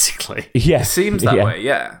 basically. Yeah, it seems that way.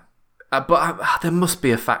 Yeah, but there must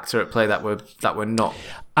be a factor at play that we're not.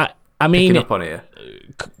 I mean, picking up on here.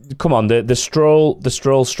 Come on, the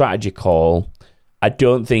Stroll strategy call. I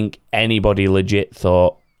don't think anybody legit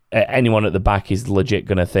thought anyone at the back is legit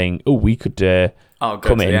going to think, oh, we could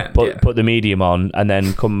come in, put the medium on, and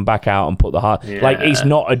then come back out and put the hard. Yeah. Like, it's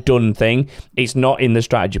not a done thing. It's not in the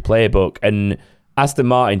strategy playbook. And Aston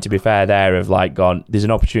Martin, to be fair, there have gone, there's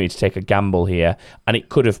an opportunity to take a gamble here, and it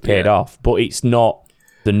could have paid off, but it's not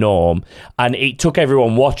the norm. And it took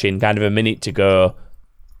everyone watching kind of a minute to go,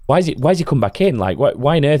 why is he come back in? Like,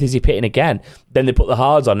 why on earth is he pitting again? Then they put the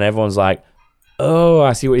hards on, and everyone's like, oh,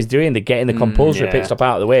 I see what he's doing. They're getting the compulsory pit stop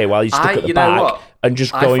out of the way while he's stuck at the back and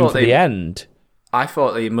just going for the end. I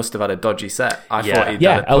thought he must have had a dodgy set. A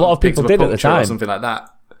lot of people did at the time. Or something like that.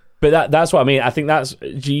 But that's what I mean. I think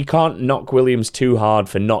you can't knock Williams too hard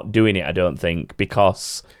for not doing it, I don't think,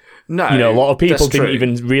 because a lot of people didn't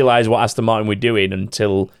even realise what Aston Martin were doing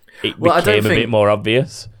until it became a bit more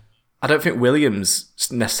obvious. I don't think Williams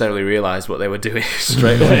necessarily realised what they were doing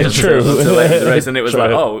straight away True. until late in the race, and it was True. like,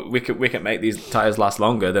 oh, we can make these tyres last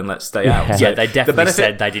longer, then let's stay out. So Yeah, they definitely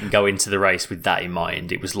said they didn't go into the race with that in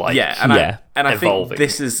mind. It was like, I evolving. think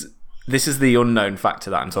this is the unknown factor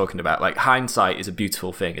that I'm talking about. Like, hindsight is a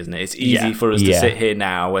beautiful thing, isn't it? It's easy for us to sit here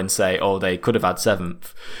now and say, oh, they could have had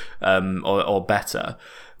 7th or better,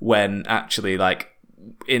 when actually, like,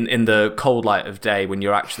 in the cold light of day, when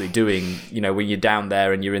you're actually doing, when you're down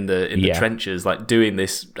there and you're in the trenches, like doing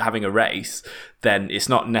this, having a race, then it's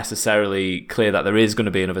not necessarily clear that there is going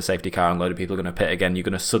to be another safety car and a load of people are going to pit again. You're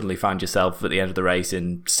going to suddenly find yourself at the end of the race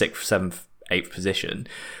in 6th, 7th, 8th position.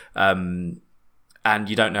 And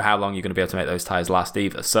you don't know how long you're going to be able to make those tyres last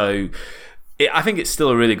either. So I think it's still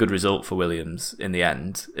a really good result for Williams in the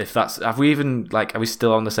end. Are we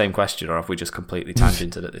still on the same question, or have we just completely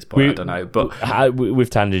tangented at this point? I don't know. But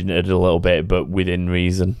we've tangented a little bit, but within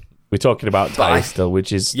reason. We're talking about tyres still,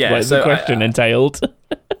 which is what the question entailed.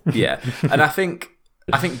 Yeah. And I think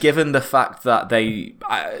given the fact that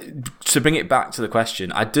to bring it back to the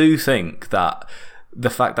question, I do think that the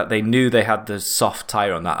fact that they knew they had the soft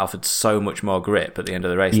tyre on that offered so much more grip at the end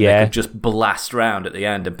of the race. Yeah. They could just blast round at the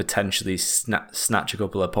end and potentially snatch a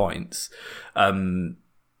couple of points. Probably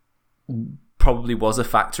was a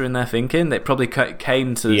factor in their thinking. They probably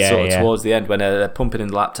came to towards the end when they're pumping in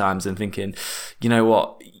the lap times and thinking, you know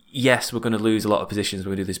what? Yes, we're going to lose a lot of positions when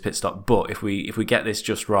we do this pit stop, but if we get this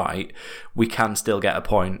just right, we can still get a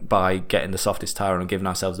point by getting the softest tyre and giving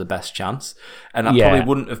ourselves the best chance. And that probably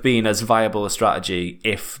wouldn't have been as viable a strategy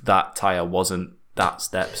if that tyre wasn't that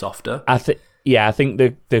step softer. I think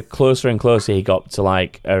the closer and closer he got to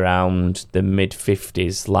like around the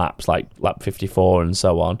mid-50s laps, like lap 54 and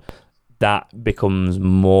so on, that becomes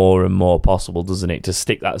more and more possible, doesn't it, to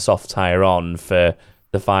stick that soft tyre on for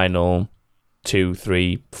the final 2,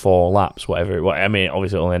 3, 4 laps, whatever it was. I mean,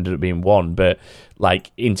 obviously it only ended up being 1, but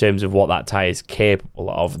like in terms of what that tyre is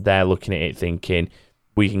capable of, they're looking at it thinking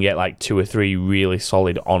we can get like 2 or 3 really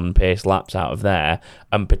solid on-pace laps out of there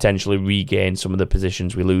and potentially regain some of the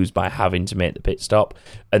positions we lose by having to make the pit stop.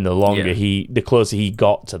 And the closer he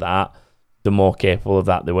got to that, the more capable of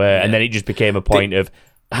that they were. Yeah. And then it just became a point of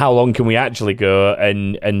how long can we actually go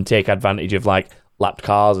and take advantage of like lapped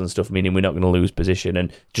cars and stuff, meaning we're not going to lose position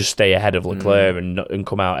and just stay ahead of Leclerc and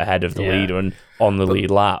come out ahead of the leader and on the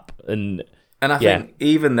lead lap. And I think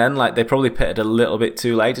even then, like, they probably pitted a little bit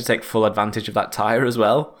too late to take full advantage of that tyre as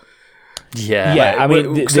well. Yeah. Yeah, I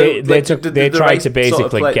mean, they tried to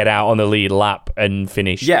basically get out on the lead lap and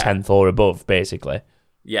finish 10th or above, basically.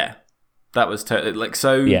 Yeah. That was totally... Like,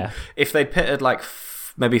 so if they pitted, like,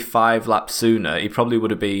 maybe 5 laps sooner, he probably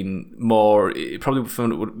would have been more... He probably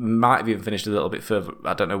might have even finished a little bit further.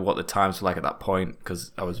 I don't know what the times were like at that point,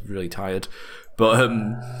 because I was really tired. But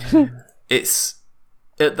it's...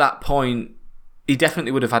 At that point... He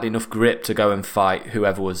definitely would have had enough grip to go and fight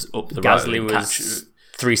whoever was up the road. Gasly was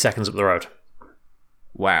 3 seconds up the road.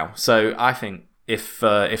 Wow. So I think if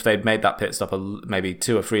they'd made that pit stop maybe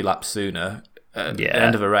 2 or 3 laps sooner, at the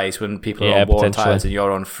end of a race when people are on worn tyres and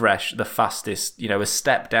you're on fresh, the fastest, a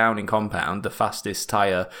step down in compound, the fastest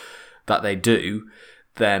tyre that they do,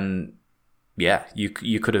 then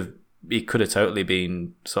he could have totally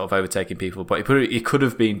been sort of overtaking people, but he could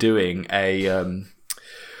have been doing a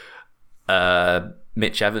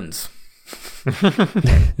Mitch Evans.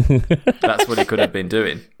 That's what he could have been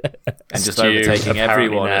doing, and just overtaking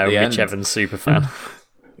everyone at the end. Mitch Evans super fan.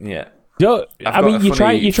 Yeah. You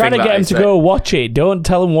try to get him to go watch it. Don't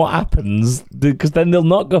tell him what happens, because then they'll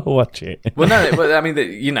not go watch it. Well, no, but I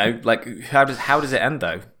mean, like how does it end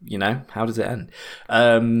though? How does it end?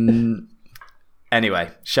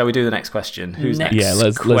 Anyway, shall we do the next question? Who's next? Yeah,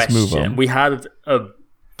 let's move on. We had a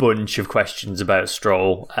bunch of questions about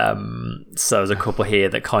Stroll, so there's a couple here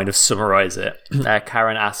that kind of summarise it.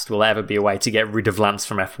 Karen asked, will there ever be a way to get rid of Lance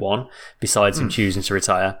from F1 besides him choosing to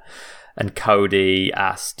retire? And Cody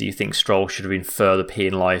asked, do you think Stroll should have been further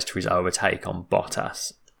penalised for his overtake on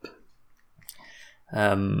Bottas?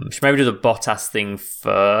 Should maybe do the Bottas thing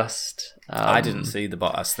first. I didn't see the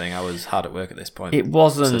Bottas thing. I was hard at work at this point. It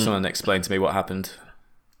wasn't... So someone explain to me what happened.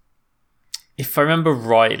 If I remember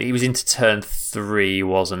rightly, he was into turn 3,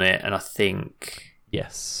 wasn't it? And I think...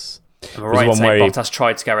 Yes. Am I right in saying Bottas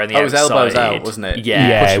tried to go around the outside? It was elbows out, wasn't it?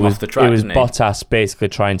 Yeah, it was the track, it was Bottas basically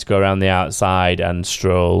trying to go around the outside and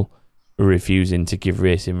Stroll refusing to give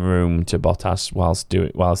racing room to Bottas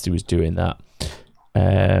whilst he was doing that.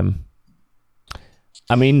 I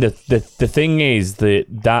mean, the thing is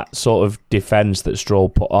that sort of defence that Stroll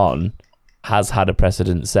put on has had a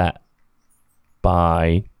precedent set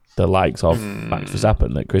by the likes of Max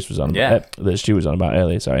Verstappen that Chris was on, that Stu was on about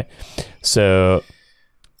earlier. Sorry, so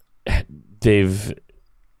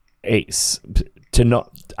it's to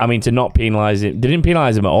not penalise him. They didn't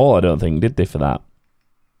penalise him at all, I don't think, did they, for that?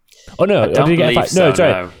 Oh no, did he get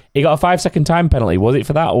no. He got a 5-second time penalty. Was it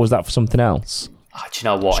for that, or was that for something else? Oh, do you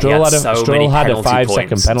know what? Stroll had a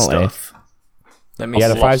 5-second penalty. He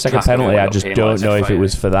had a 5-second penalty. I just don't know if it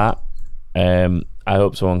was for that. I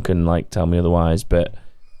hope someone can tell me otherwise, but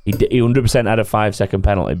he 100% had a 5-second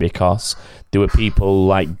penalty because there were people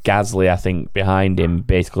like Gasly, I think, behind him,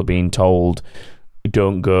 basically being told,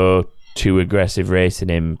 "Don't go too aggressive racing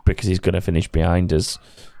him because he's going to finish behind us."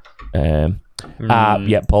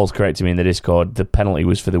 Paul's correcting me in the Discord. The penalty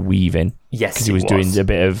was for the weaving. Yes, because he was doing a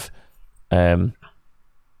bit of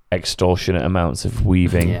extortionate amounts of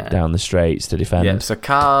weaving down the straights to defend. Yeah, so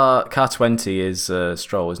car 20 is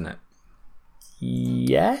Stroll, isn't it?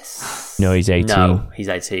 Yes. No, he's 18. No, he's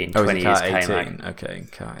 18. 20 is K-Mag. Okay,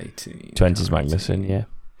 car 18. 20 is Magnussen,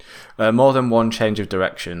 yeah. More than one change of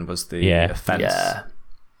direction was the offence. Yeah.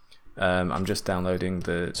 I'm just downloading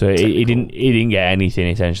the. So he didn't get anything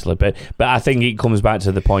essentially, but I think it comes back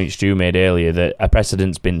to the point Stu made earlier that a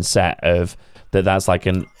precedent's been set of that's like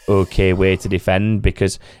an okay way to defend,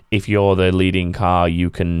 because if you're the leading car, you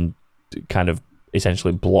can kind of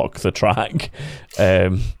essentially block the track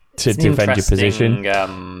to defend your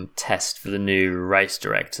position. Test for the new race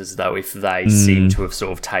directors, though, if they seem to have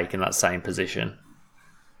sort of taken that same position,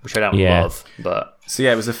 which I don't love, but. So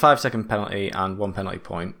it was a 5-second penalty and 1 penalty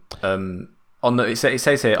point. It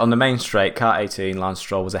says here, on the main straight, car 18, Lance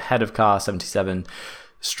Stroll was ahead of car 77.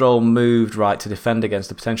 Stroll moved right to defend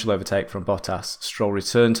against a potential overtake from Bottas. Stroll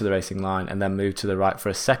returned to the racing line and then moved to the right for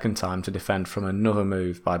a second time to defend from another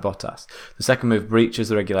move by Bottas. The second move breaches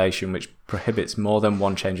the regulation which prohibits more than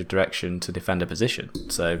one change of direction to defend a position.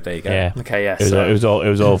 So there you go. Yeah. Okay. Yeah. It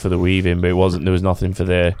was all for the weaving, but it wasn't. There was nothing for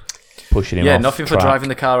the pushing him off. Yeah, nothing track. for driving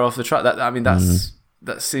the car off the track.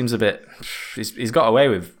 That seems a bit. He's got away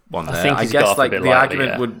with one there. I guess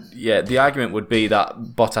the argument would be that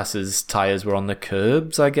Bottas's tyres were on the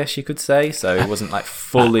curbs, I guess you could say. So it wasn't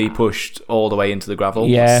fully pushed all the way into the gravel.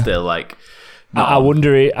 Yeah. But still I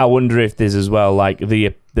wonder if there's as well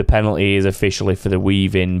the penalty is officially for the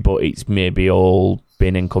weaving, but it's maybe all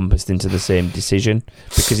been encompassed into the same decision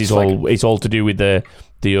because it's all to do with the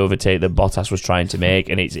overtake that Bottas was trying to make,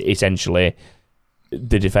 and it's essentially.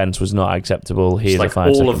 The defence was not acceptable. Here's a 5-second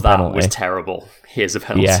penalty. All of that was terrible. Here's a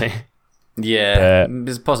penalty. Yeah,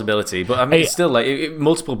 there's a possibility. But I mean, it's still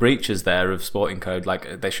multiple breaches there of sporting code.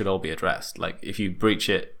 They should all be addressed. If you breach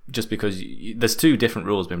it just because... there's two different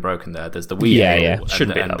rules being broken there. There's the weaving rule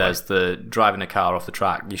and there's the driving a car off the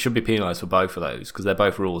track. You should be penalised for both of those because they're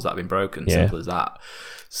both rules that have been broken. Yeah. Simple as that.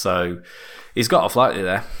 So he's got off lightly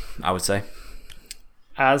there, I would say.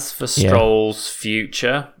 As for Stroll's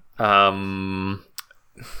future...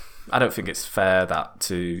 I don't think it's fair that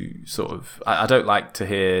to sort of... I don't like to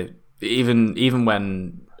hear... Even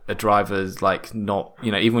when a driver's not...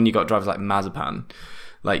 even when you got drivers like Mazepin,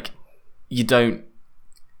 you don't...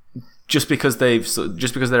 Just because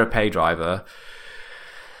they're a pay driver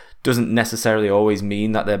doesn't necessarily always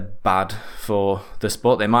mean that they're bad for the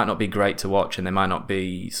sport. They might not be great to watch and they might not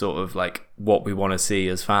be sort of what we want to see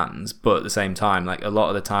as fans, but at the same time, a lot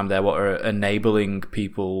of the time they're what are enabling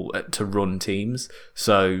people to run teams.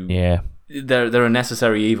 So they're a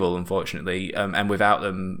necessary evil, unfortunately, and without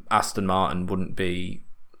them, Aston Martin wouldn't be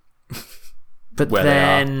where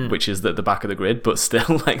they are, which is at the back of the grid, but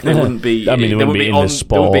still, they wouldn't be. I mean, they wouldn't be in the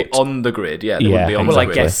sport. They would be on the grid. Yeah, they wouldn't be on the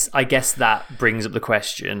grid. I guess that brings up the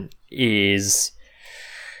question: Is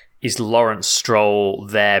Lawrence Stroll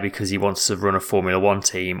there because he wants to run a Formula One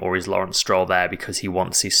team, or is Lawrence Stroll there because he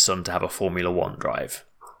wants his son to have a Formula One drive?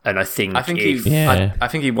 And I think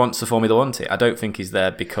he wants a Formula One team. I don't think he's there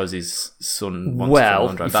because his son wants a Formula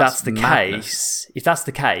One drive. If that's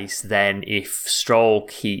the case, then if Stroll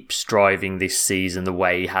keeps driving this season the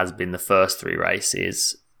way he has been the first 3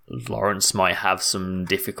 races, Lawrence might have some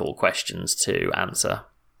difficult questions to answer.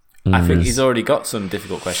 I think he's already got some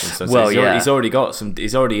difficult questions. He's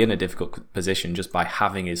already in a difficult position just by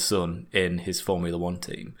having his son in his Formula One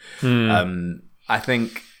team. I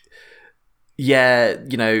think. Yeah,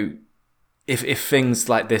 if things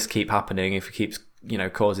like this keep happening, if it keeps,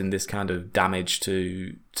 causing this kind of damage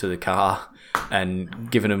to the car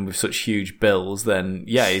and giving him with such huge bills, then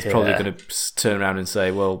he's probably going to turn around and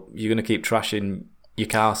say, well, you're going to keep trashing your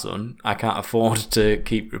car, son. I can't afford to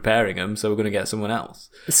keep repairing them, so we're going to get someone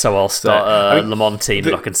else. So I'll start a Le Mans team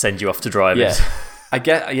and I can send you off to drive it. I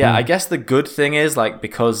guess the good thing is,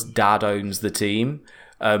 because Dad owns the team,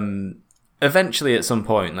 eventually, at some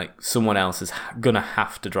point, someone else is gonna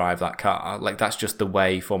have to drive that car. That's just the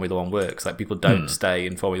way Formula One works. People don't stay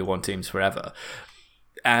in Formula One teams forever.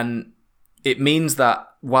 And it means that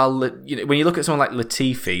while when you look at someone like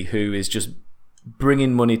Latifi, who is just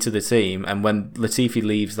bringing money to the team, and when Latifi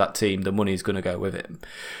leaves that team, the money is going to go with him,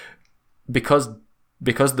 because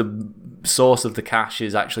the source of the cash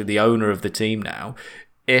is actually the owner of the team now.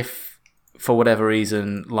 If for whatever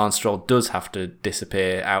reason Lance Stroll does have to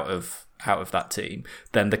disappear out of that team,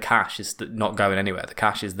 then the cash is not going anywhere. The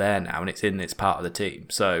cash is there now, and it's part of the team.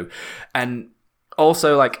 So, and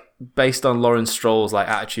also like based on Lawrence Stroll's like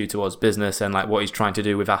attitude towards business and like what he's trying to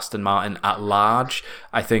do with Aston Martin at large,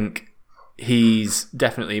 I think he's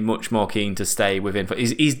definitely much more keen to stay within.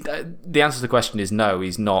 He's the answer to the question is no.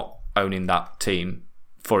 He's not owning that team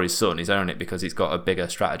for his son. He's owning it because he's got a bigger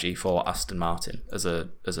strategy for Aston Martin as a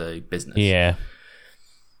business. Yeah.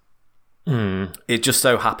 It just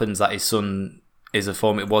so happens that his son was a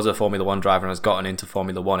Formula One driver and has gotten into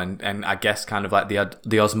Formula One, and I guess kind of like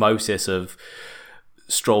the osmosis of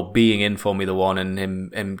Stroll being in Formula One and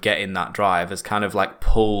him getting that drive has kind of like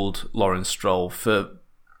pulled Lawrence Stroll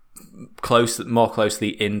more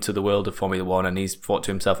closely into the world of Formula One, and he's thought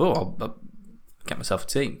to himself, I'll get myself a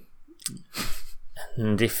team.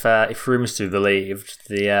 And if rumours to be believed,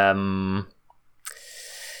 the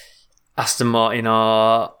Aston Martin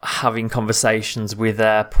are having conversations with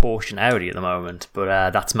Porsche and Audi at the moment,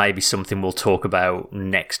 but that's maybe something we'll talk about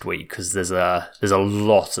next week, because there's a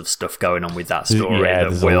lot of stuff going on with that story that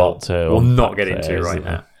we'll not get into right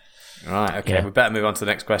now. Right, okay, we better move on to the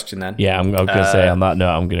next question then. Yeah, I'm going to say on that note,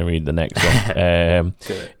 I'm going to read the next one.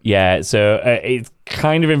 Yeah, so it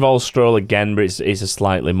kind of involves Stroll again, but it's a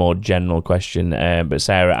slightly more general question. But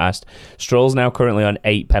Sarah asked, Stroll's now currently on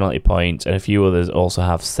 8 penalty points, and a few others also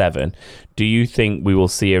have 7. Do you think we will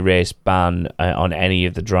see a race ban on any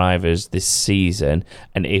of the drivers this season?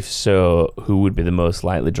 And if so, who would be the most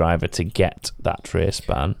likely driver to get that race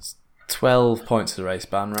ban? 12 points of the race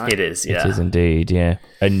ban, right? It is, yeah. It is indeed, yeah.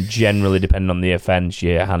 And generally, depending on the offence,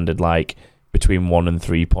 you're handed like between 1 and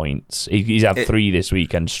 3 points. He's had 3 this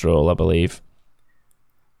weekend, Stroll, I believe.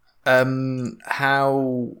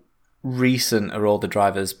 How recent are all the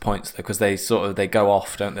drivers' points, though? Because they go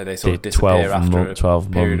off, don't they? They sort of disappear after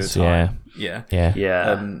 12 period months, of time. Yeah.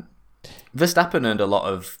 Verstappen earned a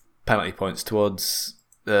lot of penalty points towards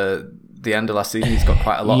the end of last season. He's got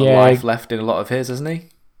quite a lot of life left in a lot of his, hasn't he?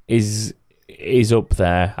 Is up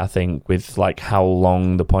there, I think, with like how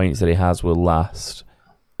long the points that he has will last.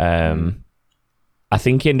 I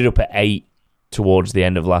think he ended up at 8 towards the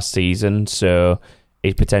end of last season, so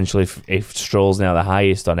it potentially, if Stroll's now the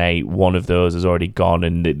highest on 8, one of those has already gone,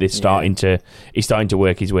 and he's starting to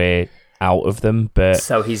work his way out of them. But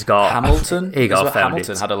so he's got Hamilton.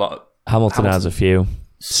 Hamilton had a lot. Hamilton has a few.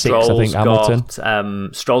 6, I think.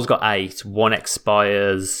 Hamilton. Stroll's got 8. 1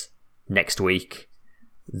 expires next week,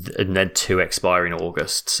 and then 2 expire in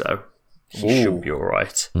August. So he should be all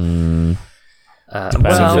right.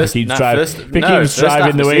 If he keeps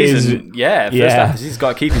driving the way he's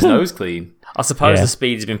got to keep his nose clean. I suppose the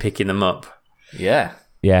speed's been picking them up. Yeah.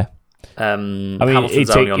 Hamilton's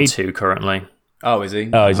only on 2 currently. Oh, is he?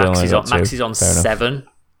 Oh, he's only on 2. Max is on 7.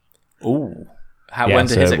 Ooh. When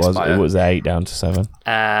did his expire? It was 8 down to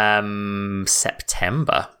 7.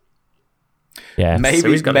 September. Yeah,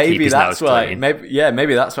 maybe that's why.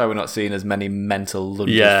 Maybe that's why we're not seeing as many mental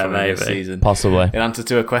lunges from him this season. Possibly. In answer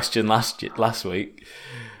to a question last week.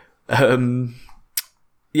 I can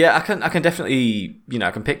definitely,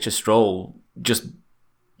 I can picture Stroll just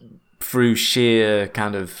through sheer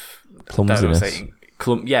kind of clumsiness.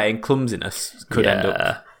 In clumsiness could end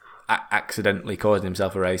up accidentally causing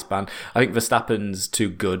himself a race ban. I think Verstappen's too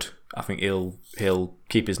good. I think he'll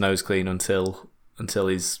keep his nose clean until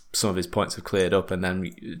some of his points have cleared up, and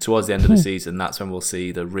then towards the end of the season, that's when we'll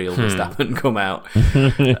see the real Verstappen come out.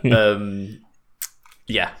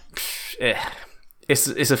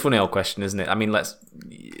 It's a funny old question, isn't it? I mean,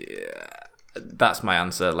 that's my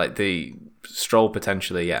answer. Like the Stroll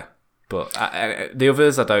potentially, but the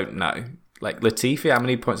others I don't know. Like Latifi, how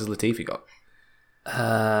many points has Latifi got?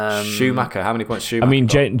 Schumacher, how many points Schumacher? I mean,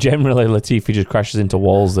 generally Latifi just crashes into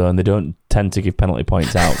walls though, and they don't tend to give penalty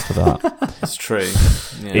points out for that. It's true.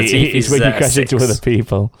 Yeah. It's when you crash into other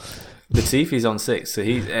people. Latifi's on 6, so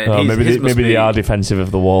maybe they are defensive of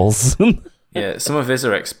the walls. Yeah, some of his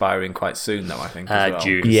are expiring quite soon though, I think. As well.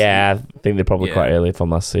 June. Yeah, I think they're probably quite early from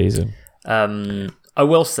last season. I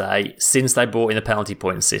will say, since they brought in the penalty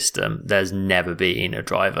point system, there's never been a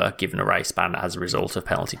driver given a race ban as a result of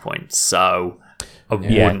penalty points. So I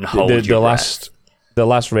wouldn't hold your breath. The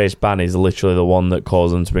last race ban is literally the one that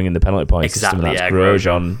caused them to bring in the penalty point system. And that's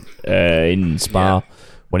Grosjean in Spa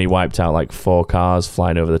when he wiped out like 4 cars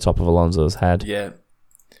flying over the top of Alonso's head. Yeah.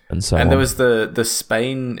 And so there was the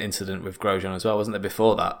Spain incident with Grosjean as well, wasn't there,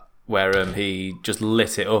 before that? where he just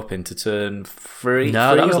lit it up into turn 3.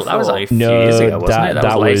 No, that was only a few No, years ago, wasn't it?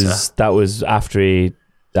 that was after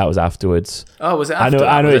that was afterwards. Oh, was it after?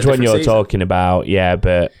 I know which one you're talking about, yeah,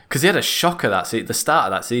 but... Because he had a shocker the start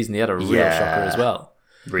of that season, he had a real shocker as well.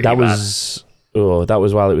 Really that bad. that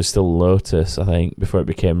was while it was still Lotus, I think, before it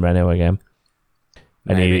became Renault again.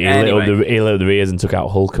 And he lit up the rears and took out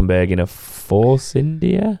Hulkenberg in a Force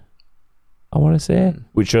India, I want to say,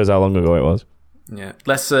 which shows how long ago it was. Yeah,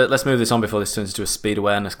 let's move this on before this turns into a speed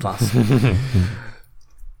awareness class.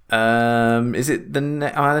 Is it am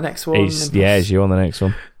I the next one? It's you on the next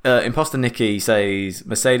one. Imposter Nicky says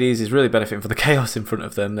Mercedes is really benefiting from the chaos in front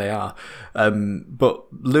of them. They are, but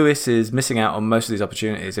Lewis is missing out on most of these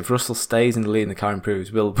opportunities. If Russell stays in the lead and the car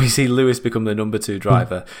improves, will we see Lewis become the number 2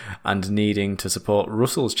 driver and needing to support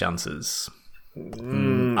Russell's chances?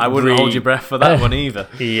 I wouldn't hold your breath for that one either.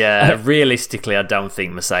 Yeah, realistically, I don't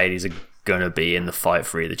think Mercedes are going to be in the fight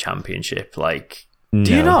for the championship. Like,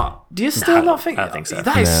 do you not? Do you still not think? I don't think so.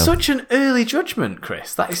 That is such an early judgment,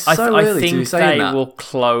 Chris. That is so early to be saying that. I think they will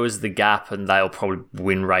close the gap and they'll probably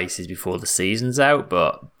win races before the season's out,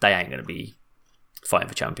 but they ain't going to be fighting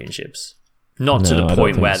for championships. Not to the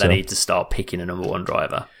point where they need to start picking a number 1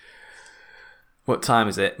 driver. What time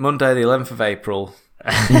is it? Monday, the 11th of April,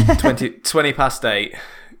 20 past 8.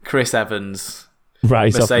 Chris Evans.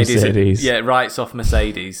 Writes off Mercedes. Yeah, writes off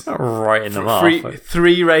Mercedes. Writing them off.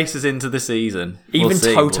 3 races into the season. Even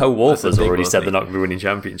Toto Wolff has already said they're not going to be winning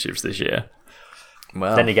championships this year.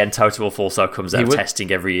 Well, then again, Toto Wolff also comes out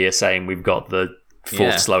testing every year saying we've got the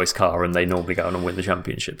 4th slowest car and they normally go on and win the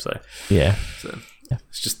championship. So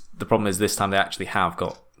it's just the problem is this time they actually have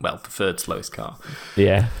got, well, the 3rd slowest car.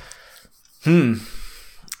 Yeah.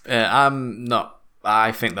 I'm not...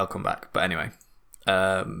 I think they'll come back. But anyway...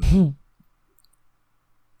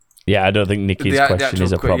 Yeah, I don't think Nicky's question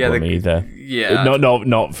is a problem either. Yeah,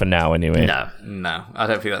 not for now anyway. No, I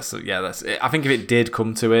don't think that's. Yeah, that's. I think if it did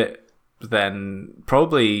come to it, then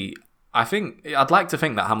probably. I think I'd like to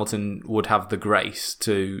think that Hamilton would have the grace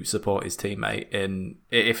to support his teammate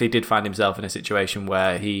if he did find himself in a situation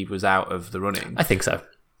where he was out of the running. I think so.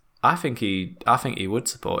 I think he would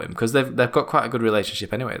support him because they've got quite a good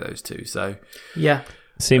relationship anyway, those two. So yeah.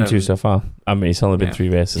 Seem to so far. I mean, it's only been 3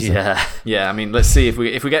 races. Yeah. I mean, let's see if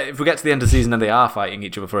we get to the end of the season and they are fighting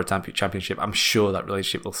each other for a championship. I'm sure that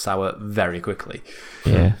relationship will sour very quickly.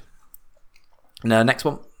 Yeah. No, next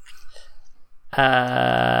one.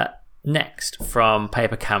 Next from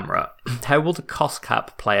Paper Camera. How will the cost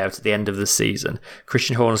cap play out at the end of the season?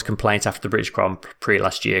 Christian Horner's complaint after the British Grand Prix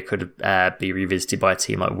last year could be revisited by a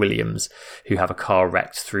team like Williams, who have a car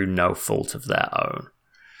wrecked through no fault of their own.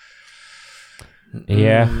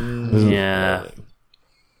 Yeah.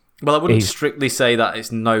 Well, I wouldn't strictly say that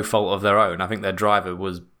it's no fault of their own. I think their driver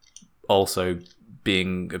was also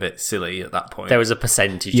being a bit silly at that point. There was a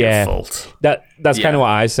percentage of fault. That's kind of what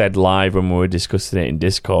I said live when we were discussing it in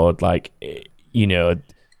Discord. Like,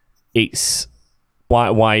 it's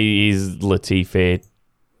why is Latifi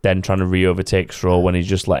then trying to re-overtake Stroll when he's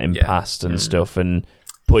just let him past and stuff and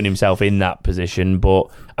putting himself in that position? But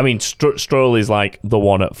I mean, Stroll is like the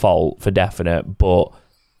one at fault for definite, but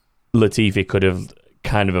Latifi could have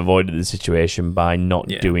kind of avoided the situation by not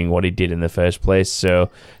doing what he did in the first place. So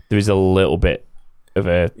there is a little bit of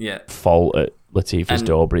a fault at Latifi's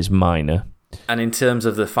door, but it's minor. And in terms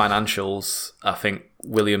of the financials, I think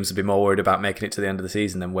Williams would be more worried about making it to the end of the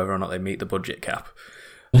season than whether or not they meet the budget cap.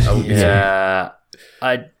 I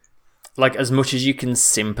like, as much as you can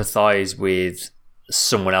sympathise with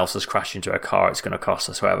someone else has crashed into a car, it's going to cost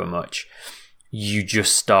us however much. You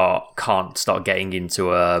just can't start getting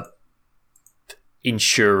into a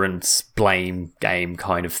insurance blame game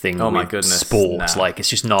kind of thing. Oh my goodness, sports like it's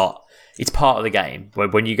just not. It's part of the game.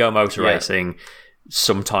 When you go motor racing,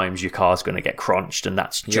 sometimes your car's going to get crunched, and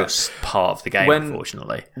that's just part of the game.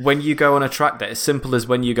 Unfortunately, when you go on a track day, as simple as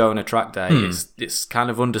when you go on a track day, it's kind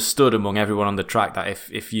of understood among everyone on the track that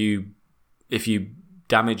if you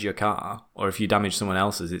damage your car or if you damage someone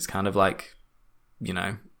else's, it's kind of like,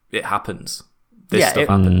 it happens. This stuff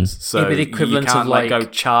happens. So the equivalent you can't of go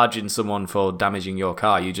charging someone for damaging your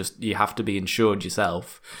car. You have to be insured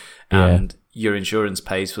yourself, and your insurance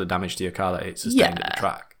pays for the damage to your car that it sustained at the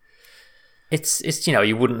track. It's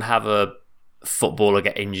you wouldn't have a footballer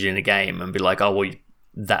get injured in a game and be like, oh well,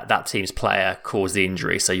 that team's player caused the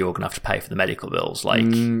injury, so you're going to have to pay for the medical bills. Like, I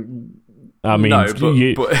mean, no, but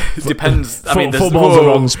it depends. I mean, football's the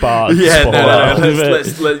wrong sport. Yeah, no.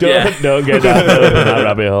 Let's don't get down that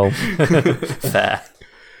rabbit hole. Fair.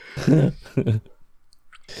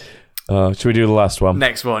 Should we do the last one?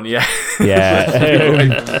 Next one, yeah.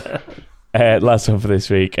 Yeah. Last one for this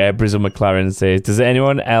week. Brizzle McLaren says, does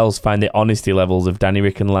anyone else find the honesty levels of Danny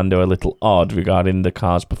Rick and Lando a little odd regarding the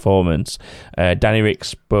car's performance? Danny Rick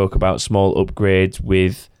spoke about small upgrades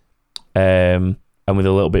with and with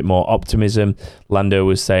a little bit more optimism. Lando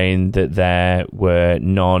was saying that there were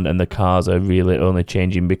none and the cars are really only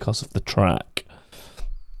changing because of the track.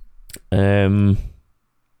 There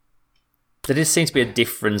did seem to be a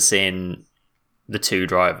difference in the two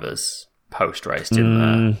drivers post-race, didn't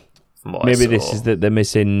there? Maybe this is that they're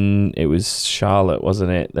missing. It was Charlotte,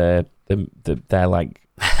 wasn't it? They're like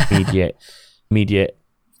immediate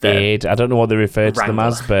aid. I don't know what they refer to them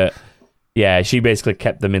as, but yeah, she basically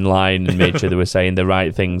kept them in line and made sure they were saying the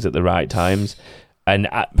right things at the right times. And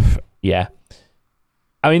yeah,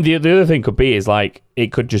 I mean the other thing could be is like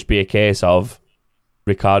it could just be a case of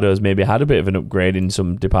Ricciardo's maybe had a bit of an upgrade in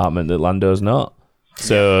some department that Lando's not.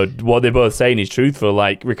 So what they're both saying is truthful.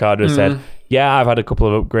 Like Ricciardo said, yeah, I've had a couple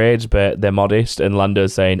of upgrades, but they're modest. And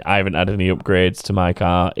Lando's saying, I haven't had any upgrades to my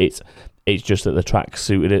car. It's just that the track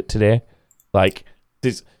suited it today. Like,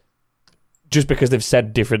 this, just because they've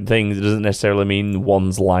said different things, it doesn't necessarily mean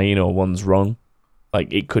one's lying or one's wrong.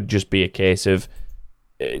 Like, it could just be a case of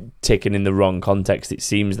taken in the wrong context. It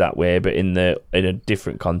seems that way, but in a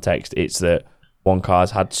different context, it's that one car's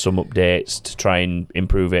had some updates to try and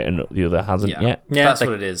improve it and the other hasn't yet. Yeah, that's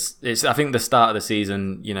what it is. It's, I think the start of the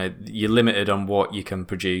season, you know, you're limited on what you can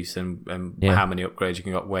produce and how many upgrades you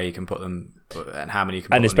can get, where you can put them, and how many you can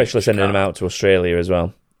put and especially sending them out to Australia as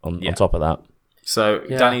well, on top of that. So,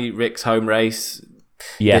 Danny Rick's home race,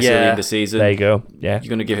 this early in the season. There you go. Yeah. You're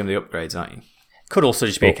going to give him the upgrades, aren't you? Could also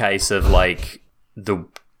just be a case of, like, the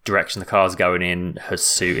direction the car's going in has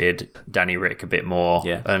suited Danny Rick a bit more.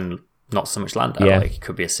 Yeah. And not so much Lando. Like, it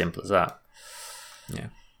could be as simple as that. Yeah.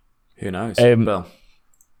 Who knows? Well,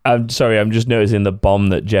 I'm sorry, I'm just noticing the bomb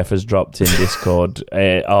that Jeff has dropped in Discord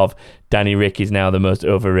of Danny Rick is now the most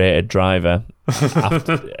overrated driver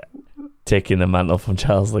after taking the mantle from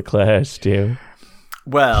Charles Leclerc, Stu.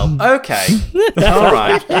 Well, okay. All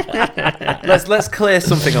right. Let's clear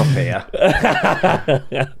something up here.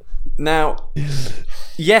 Now,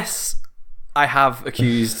 yes, I have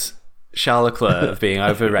accused Charles Leclerc of being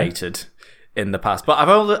overrated in the past, but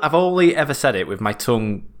I've only ever said it with my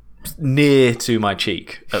tongue near to my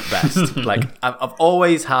cheek at best. Like I've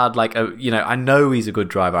always had like I know he's a good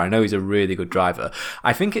driver. I know he's a really good driver.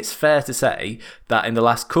 I think it's fair to say that in the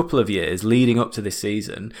last couple of years leading up to this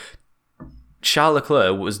season, Charles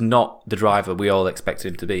Leclerc was not the driver we all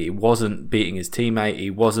expected him to be. He wasn't beating his teammate. He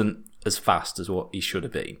wasn't as fast as what he should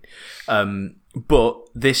have been. But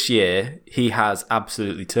this year, he has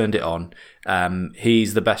absolutely turned it on.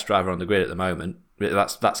 He's the best driver on the grid at the moment.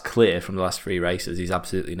 That's clear from the last 3 races. He's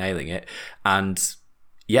absolutely nailing it. And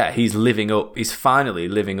yeah, he's finally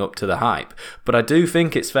living up to the hype. But I do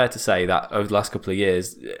think it's fair to say that over the last couple of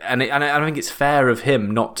years, and I think it's fair of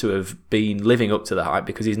him not to have been living up to the hype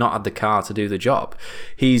because he's not had the car to do the job.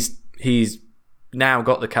 He's now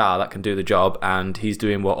got the car that can do the job, and he's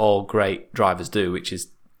doing what all great drivers do, which is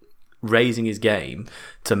raising his game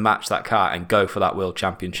to match that car and go for that world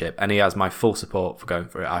championship. And he has my full support for going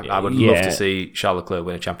for it. I would love to see Charles Leclerc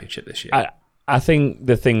win a championship this year. I think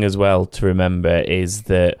the thing as well to remember is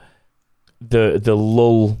that the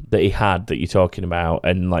lull that he had that you're talking about,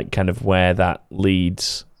 and like kind of where that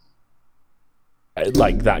leads,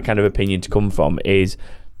 like that kind of opinion to come from, is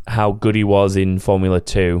how good he was in Formula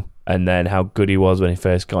 2. And then how good he was when he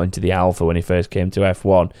first got into the Alpha, when he first came to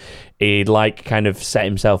F1. He'd like kind of set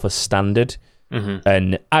himself a standard. Mm-hmm.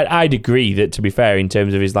 And I'd agree that, to be fair, in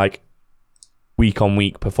terms of his like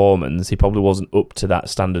week-on-week performance, he probably wasn't up to that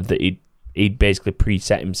standard that he'd basically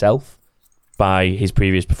preset himself by his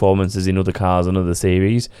previous performances in other cars and other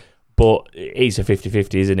series. But it's a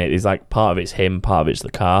 50-50, isn't it? It's like part of it's him, part of it's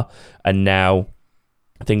the car. And now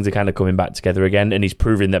things are kind of coming back together again. And he's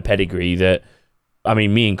proving that pedigree that, I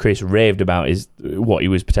mean, me and Chris raved about what he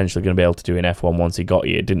was potentially going to be able to do in F1 once he got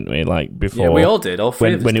here, didn't we? Like before, yeah, we all did. All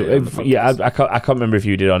three of us did. I can't remember if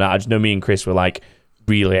you did or not. I just know me and Chris were like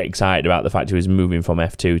really excited about the fact he was moving from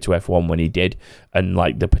F2 to F1 when he did, and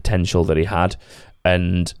like the potential that he had.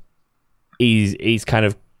 And he's kind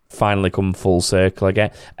of finally come full circle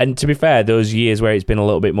again. And to be fair, those years where it's been a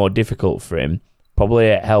little bit more difficult for him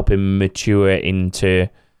probably help him mature into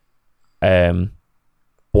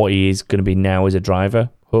what he is going to be now as a driver,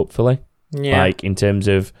 hopefully. Yeah. Like, in terms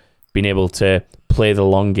of being able to play the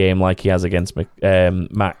long game like he has against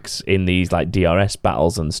Max in these, like, DRS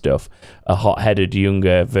battles and stuff. A hot-headed,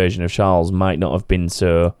 younger version of Charles might not have been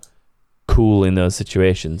so cool in those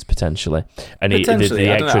situations, potentially. And the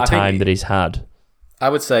extra time that he's had. I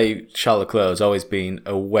would say Charles Leclerc has always been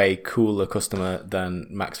a way cooler customer than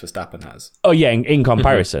Max Verstappen has. Oh yeah, in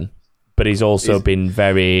comparison, but he's also been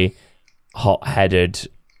very hot-headed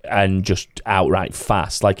and just outright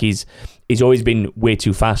fast. Like he's always been way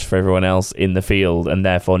too fast for everyone else in the field, and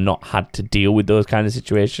therefore not had to deal with those kind of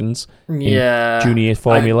situations. Yeah, in junior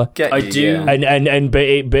Formula. I do,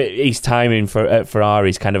 but his timing at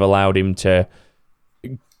Ferrari's kind of allowed him to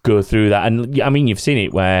go through that. And I mean, you've seen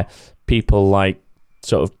it where people like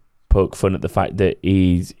sort of poke fun at the fact that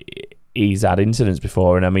he's had incidents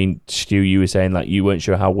before. And I mean, Stu, you were saying like you weren't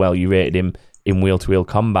sure how well you rated him in wheel-to-wheel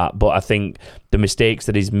combat, but I think the mistakes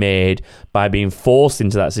that he's made by being forced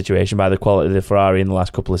into that situation by the quality of the Ferrari in the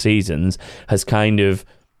last couple of seasons has kind of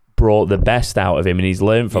brought the best out of him, and he's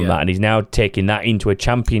learned from that, and he's now taking that into a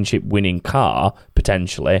championship-winning car,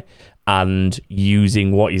 potentially, and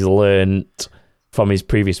using what he's learned from his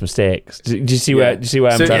previous mistakes. Do you see where I'm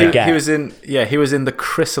trying to get? He was in the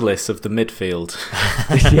chrysalis of the midfield.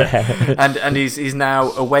 and he's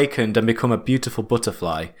now awakened and become a beautiful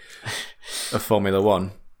butterfly of Formula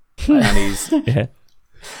One. And he's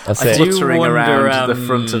fluttering around the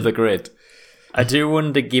front of the grid. I do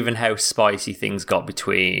wonder, given how spicy things got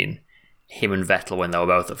between him and Vettel when they were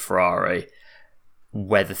both at Ferrari,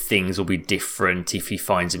 whether things will be different if he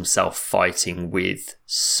finds himself fighting with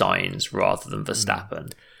Sainz rather than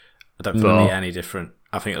Verstappen. I don't think it'll be any different.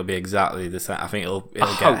 I think it'll be exactly the same. I think it'll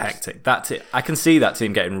get hectic. That's it. I can see that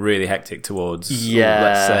team getting really hectic towards,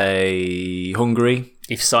 let's say, Hungary.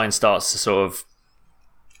 If Sainz starts to sort of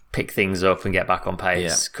pick things up and get back on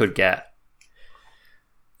pace, could end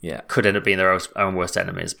up being their own worst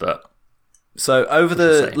enemies, but. So over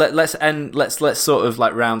let's sort of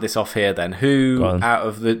like round this off here then. Who out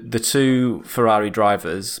of the two Ferrari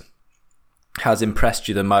drivers has impressed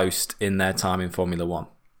you the most in their time in Formula One?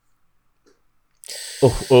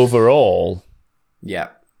 Overall? Yeah.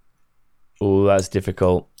 Oh, that's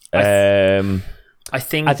difficult. I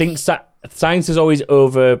think Sainz has always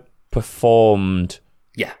overperformed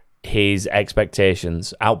his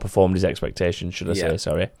expectations, outperformed his expectations, should I say,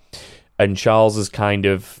 sorry. And Charles has kind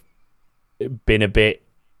of been a bit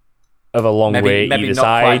of a long way maybe either not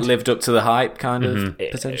side. Quite lived up to the hype, kind of,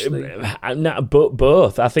 potentially. But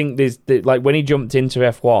both. I think there's like when he jumped into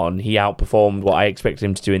F1, he outperformed what I expected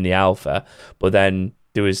him to do in the Alpha. But then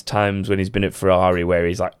there was times when he's been at Ferrari where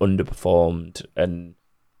he's like underperformed, and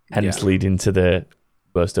hence leading to the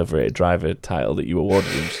most overrated driver title that you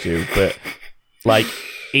awarded him to. But like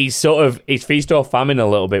he's feast or famine a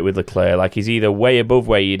little bit with Leclerc. Like he's either way above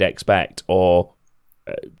where you'd expect or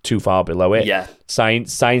too far below it. Yeah.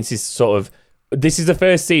 Sainz is sort of. This is the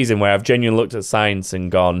first season where I've genuinely looked at Sainz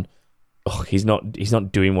and gone, "Oh, he's not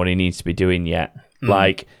doing what he needs to be doing yet."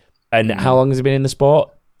 Like, and how long has he been in the sport?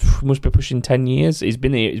 Must be pushing 10 years. He's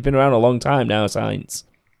been around a long time now. Sainz.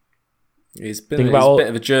 He's a bit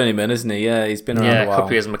of a journeyman, isn't he? Yeah, he's been around a while. A couple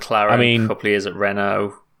of years at McLaren, a couple of years at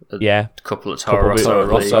Renault. A couple at Toro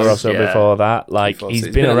Rosso before that. Like he's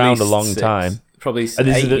been around a long time. Probably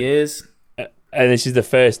 8 years. And this is the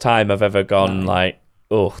first time I've ever gone like,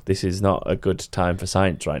 oh, this is not a good time for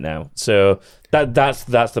Sainz right now. So that's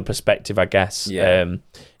the perspective, I guess. Yeah.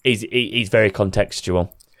 He's very contextual.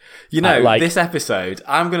 You know, this episode,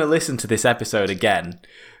 I'm going to listen to this episode again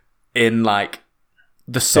in like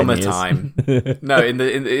the summertime. No, in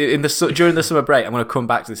the during the summer break, I'm going to come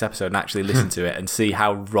back to this episode and actually listen to it and see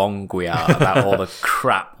how wrong we are about all the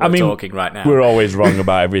crap we're talking right now. We're always wrong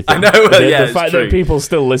about everything. I know. The fact that people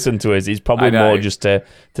still listen to us is probably more just to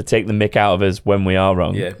take the mick out of us when we are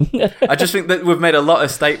wrong. Yeah. I just think that we've made a lot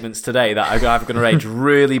of statements today that are either going to rage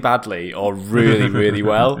really badly or really, really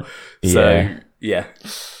well. So yeah.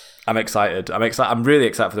 I'm excited. I'm really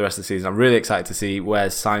excited for the rest of the season. I'm really excited to see where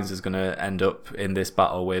Sainz is going to end up in this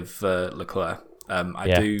battle with Leclerc.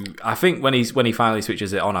 I think when he finally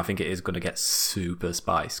switches it on, I think it is going to get super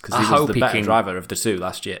spice because he was the better driver of the two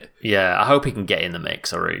last year. Yeah, I hope he can get in the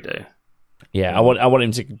mix. I really do. Yeah, I want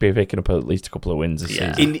him to be picking up at least a couple of wins this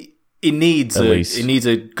season. He needs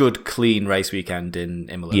a good clean race weekend in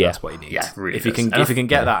Imola. Yeah. That's what he needs. Yeah, really. If he can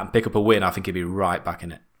get that and pick up a win, I think he'll be right back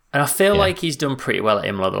in it. And I feel like he's done pretty well at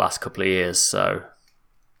Imola the last couple of years, so...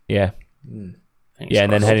 Yeah. And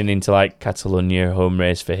then heading into, like, Catalonia, home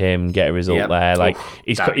race for him, get a result there. Like,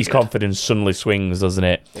 his confidence suddenly swings, doesn't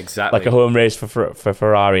it? Exactly. Like a home race for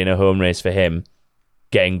Ferrari and a home race for him,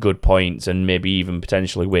 getting good points and maybe even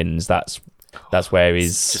potentially wins, that's where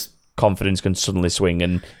his confidence can suddenly swing,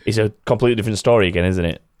 and it's a completely different story again, isn't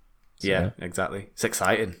it? Yeah, exactly. It's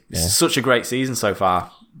exciting. It's such a great season so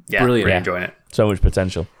far. Yeah, brilliant. Really enjoying it. So much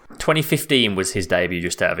potential. 2015 was his debut,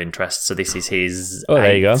 just out of interest. So this is his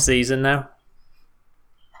eighth season now.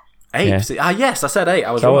 8. Yeah. Yes, I said 8.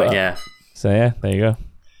 I was So, right. Yeah. So yeah, there you go.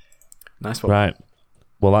 Nice one. Right.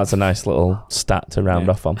 Well, that's a nice little stat to round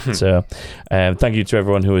off on. So, thank you to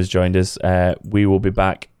everyone who has joined us. We will be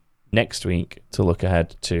back next week to look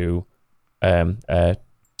ahead to a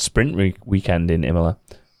sprint weekend in Imola.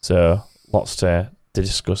 So, lots to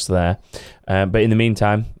discuss there. But in the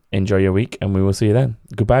meantime, enjoy your week, and we will see you then.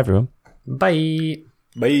 Goodbye, everyone. Bye.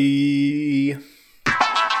 Bye.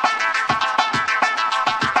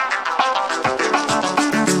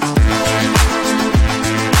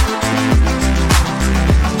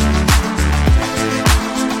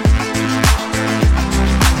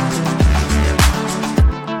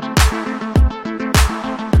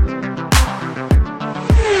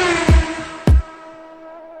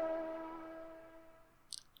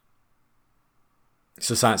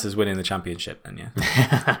 So Science is winning the championship then,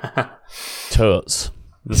 yeah? Totes.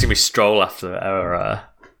 There's going to be Stroll after our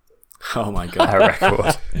Oh my God. our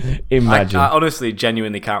record. Imagine. I honestly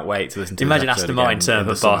genuinely can't wait to listen to Imagine this episode Aston Martin again turn in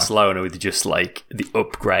for the summer. Barcelona with just like the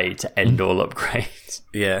upgrade to end all upgrades.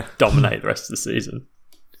 Yeah. Dominate the rest of the season.